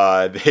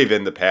 They've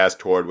in the past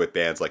toured with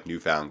bands like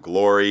Newfound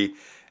Glory.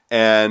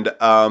 And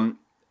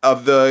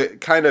of the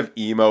kind of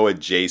emo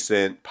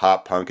adjacent,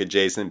 pop punk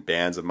adjacent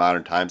bands of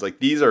modern times, like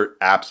these are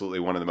absolutely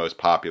one of the most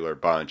popular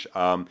bunch.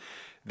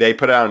 They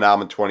put out an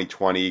album in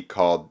 2020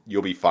 called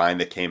You'll Be Fine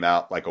that came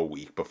out like a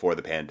week before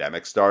the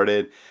pandemic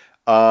started.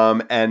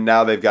 And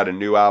now they've got a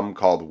new album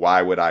called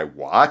Why Would I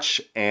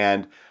Watch?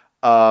 And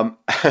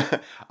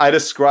I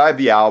described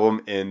the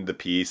album in the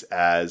piece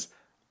as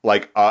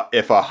like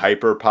if a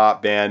hyper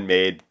pop band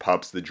made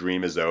Pups The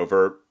Dream Is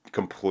Over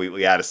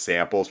completely out of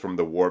samples from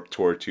the Warped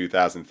Tour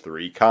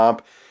 2003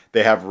 comp.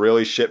 They have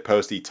really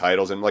shitposty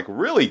titles and like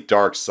really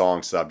dark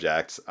song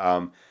subjects.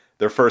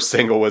 Their first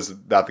single was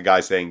about the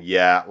guy saying,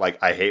 yeah,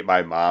 like, I hate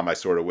my mom. I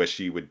sort of wish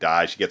she would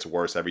die. She gets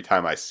worse every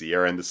time I see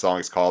her. And the song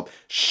is called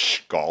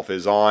Shh, Golf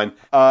Is On.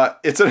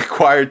 It's an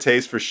acquired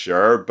taste for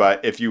sure.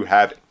 But if you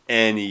have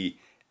any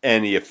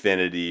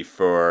affinity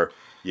for,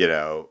 you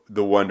know,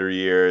 the Wonder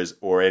Years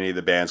or any of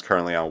the bands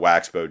currently on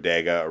Wax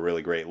Bodega, a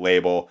really great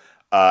label,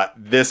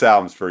 this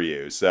album's for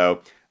you.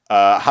 So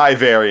high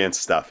variance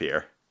stuff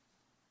here.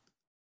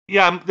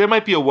 Yeah, there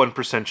might be a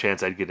 1%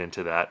 chance I'd get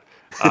into that.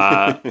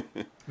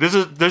 There's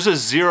a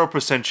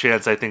 0%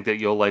 chance I think that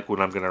you'll like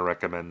what I'm going to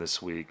recommend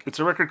this week. It's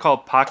a record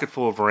called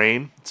Pocketful of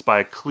Rain. It's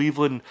by a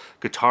Cleveland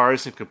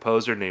guitarist and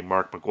composer named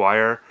Mark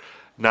McGuire,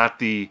 not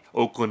the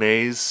Oakland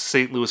A's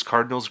St. Louis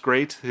Cardinals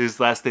great. His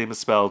last name is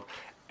spelled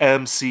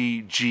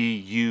McGuire.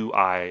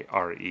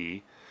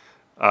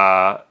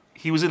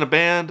 He was in a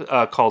band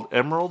called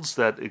Emeralds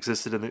that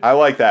existed in the... I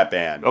like that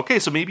band. Okay,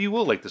 so maybe you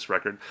will like this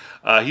record.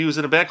 He was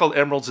in a band called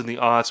Emeralds in the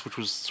aughts, which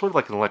was sort of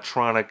like an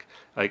electronic,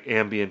 like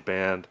ambient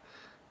band.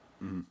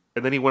 Mm-hmm.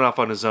 And then he went off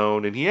on his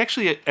own, and he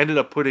actually ended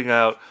up putting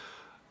out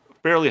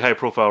fairly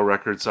high-profile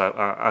records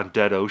on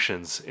Dead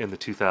Oceans in the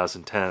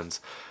 2010s.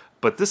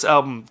 But this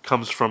album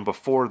comes from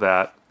before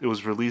that. It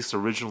was released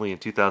originally in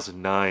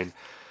 2009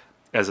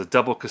 as a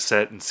double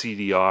cassette and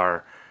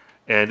CDR.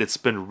 And it's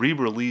been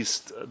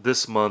re-released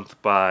this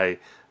month by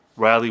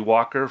Riley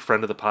Walker,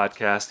 friend of the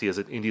podcast. He has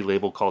an indie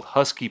label called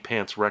Husky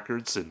Pants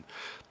Records, and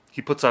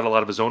he puts out a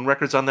lot of his own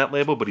records on that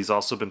label, but he's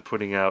also been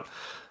putting out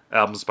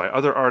albums by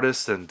other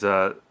artists, and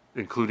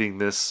including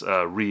this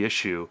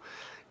reissue.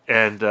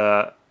 And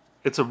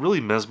it's a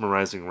really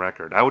mesmerizing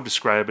record. I would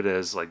describe it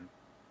as like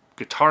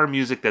guitar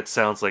music that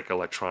sounds like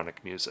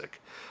electronic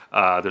music.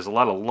 There's a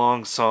lot of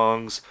long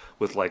songs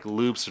with like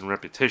loops and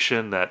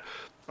repetition that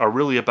are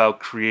really about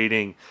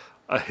creating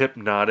a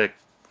hypnotic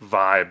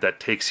vibe that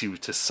takes you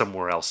to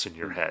somewhere else in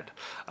your head.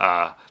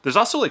 There's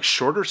also like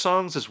shorter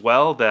songs as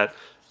well that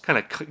kind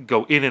of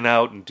go in and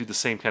out and do the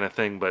same kind of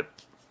thing, but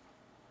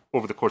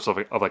over the course of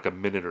like a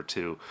minute or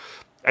two.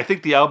 I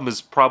think the album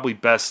is probably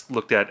best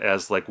looked at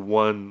as like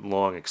one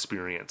long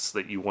experience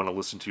that you want to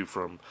listen to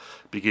from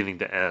beginning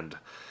to end.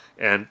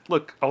 And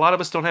look, a lot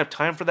of us don't have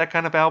time for that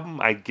kind of album.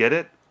 I get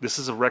it. This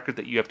is a record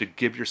that you have to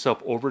give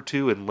yourself over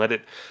to and let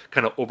it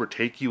kind of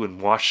overtake you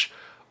and wash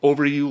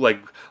over you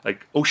like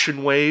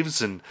ocean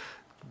waves and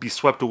be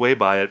swept away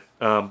by it.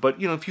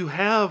 But, you know, if you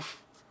have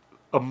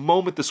a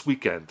moment this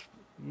weekend,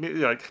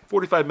 like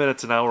 45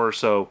 minutes, an hour or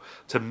so,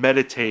 to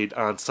meditate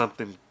on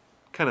something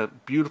kind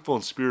of beautiful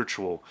and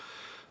spiritual,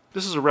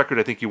 this is a record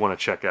I think you want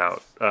to check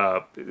out.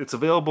 It's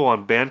available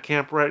on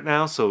Bandcamp right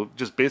now, so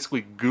just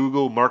basically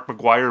Google Mark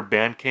McGuire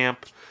Bandcamp,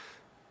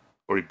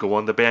 or you go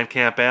on the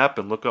Bandcamp app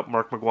and look up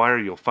Mark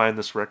McGuire. You'll find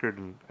this record,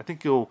 and I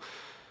think you'll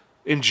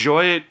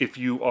enjoy it if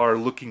you are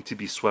looking to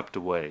be swept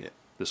away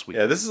this week.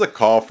 Yeah, this is a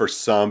call for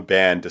some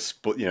band to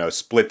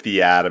split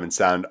the atom and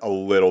sound a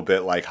little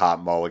bit like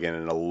Hot Mulligan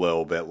and a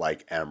little bit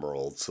like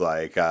Emeralds.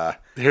 Like,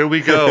 here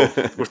we go.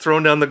 We're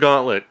throwing down the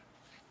gauntlet.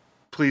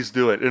 Please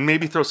do it. And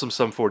maybe throw some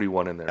Sum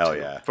 41 in there, hell too,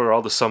 yeah, for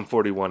all the Sum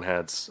 41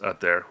 heads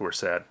out there who are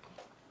sad.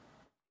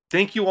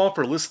 Thank you all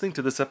for listening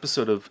to this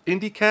episode of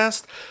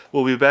IndieCast.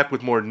 We'll be back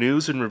with more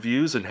news and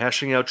reviews and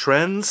hashing out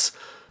trends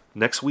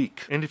next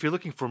week. And if you're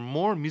looking for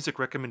more music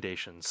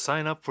recommendations,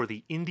 sign up for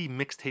the Indie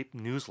Mixtape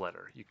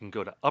newsletter. You can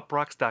go to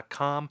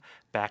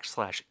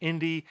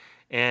uprocks.com/indie,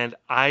 and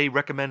I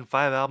recommend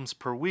 5 albums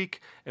per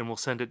week, and we'll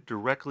send it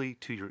directly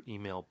to your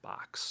email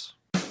box.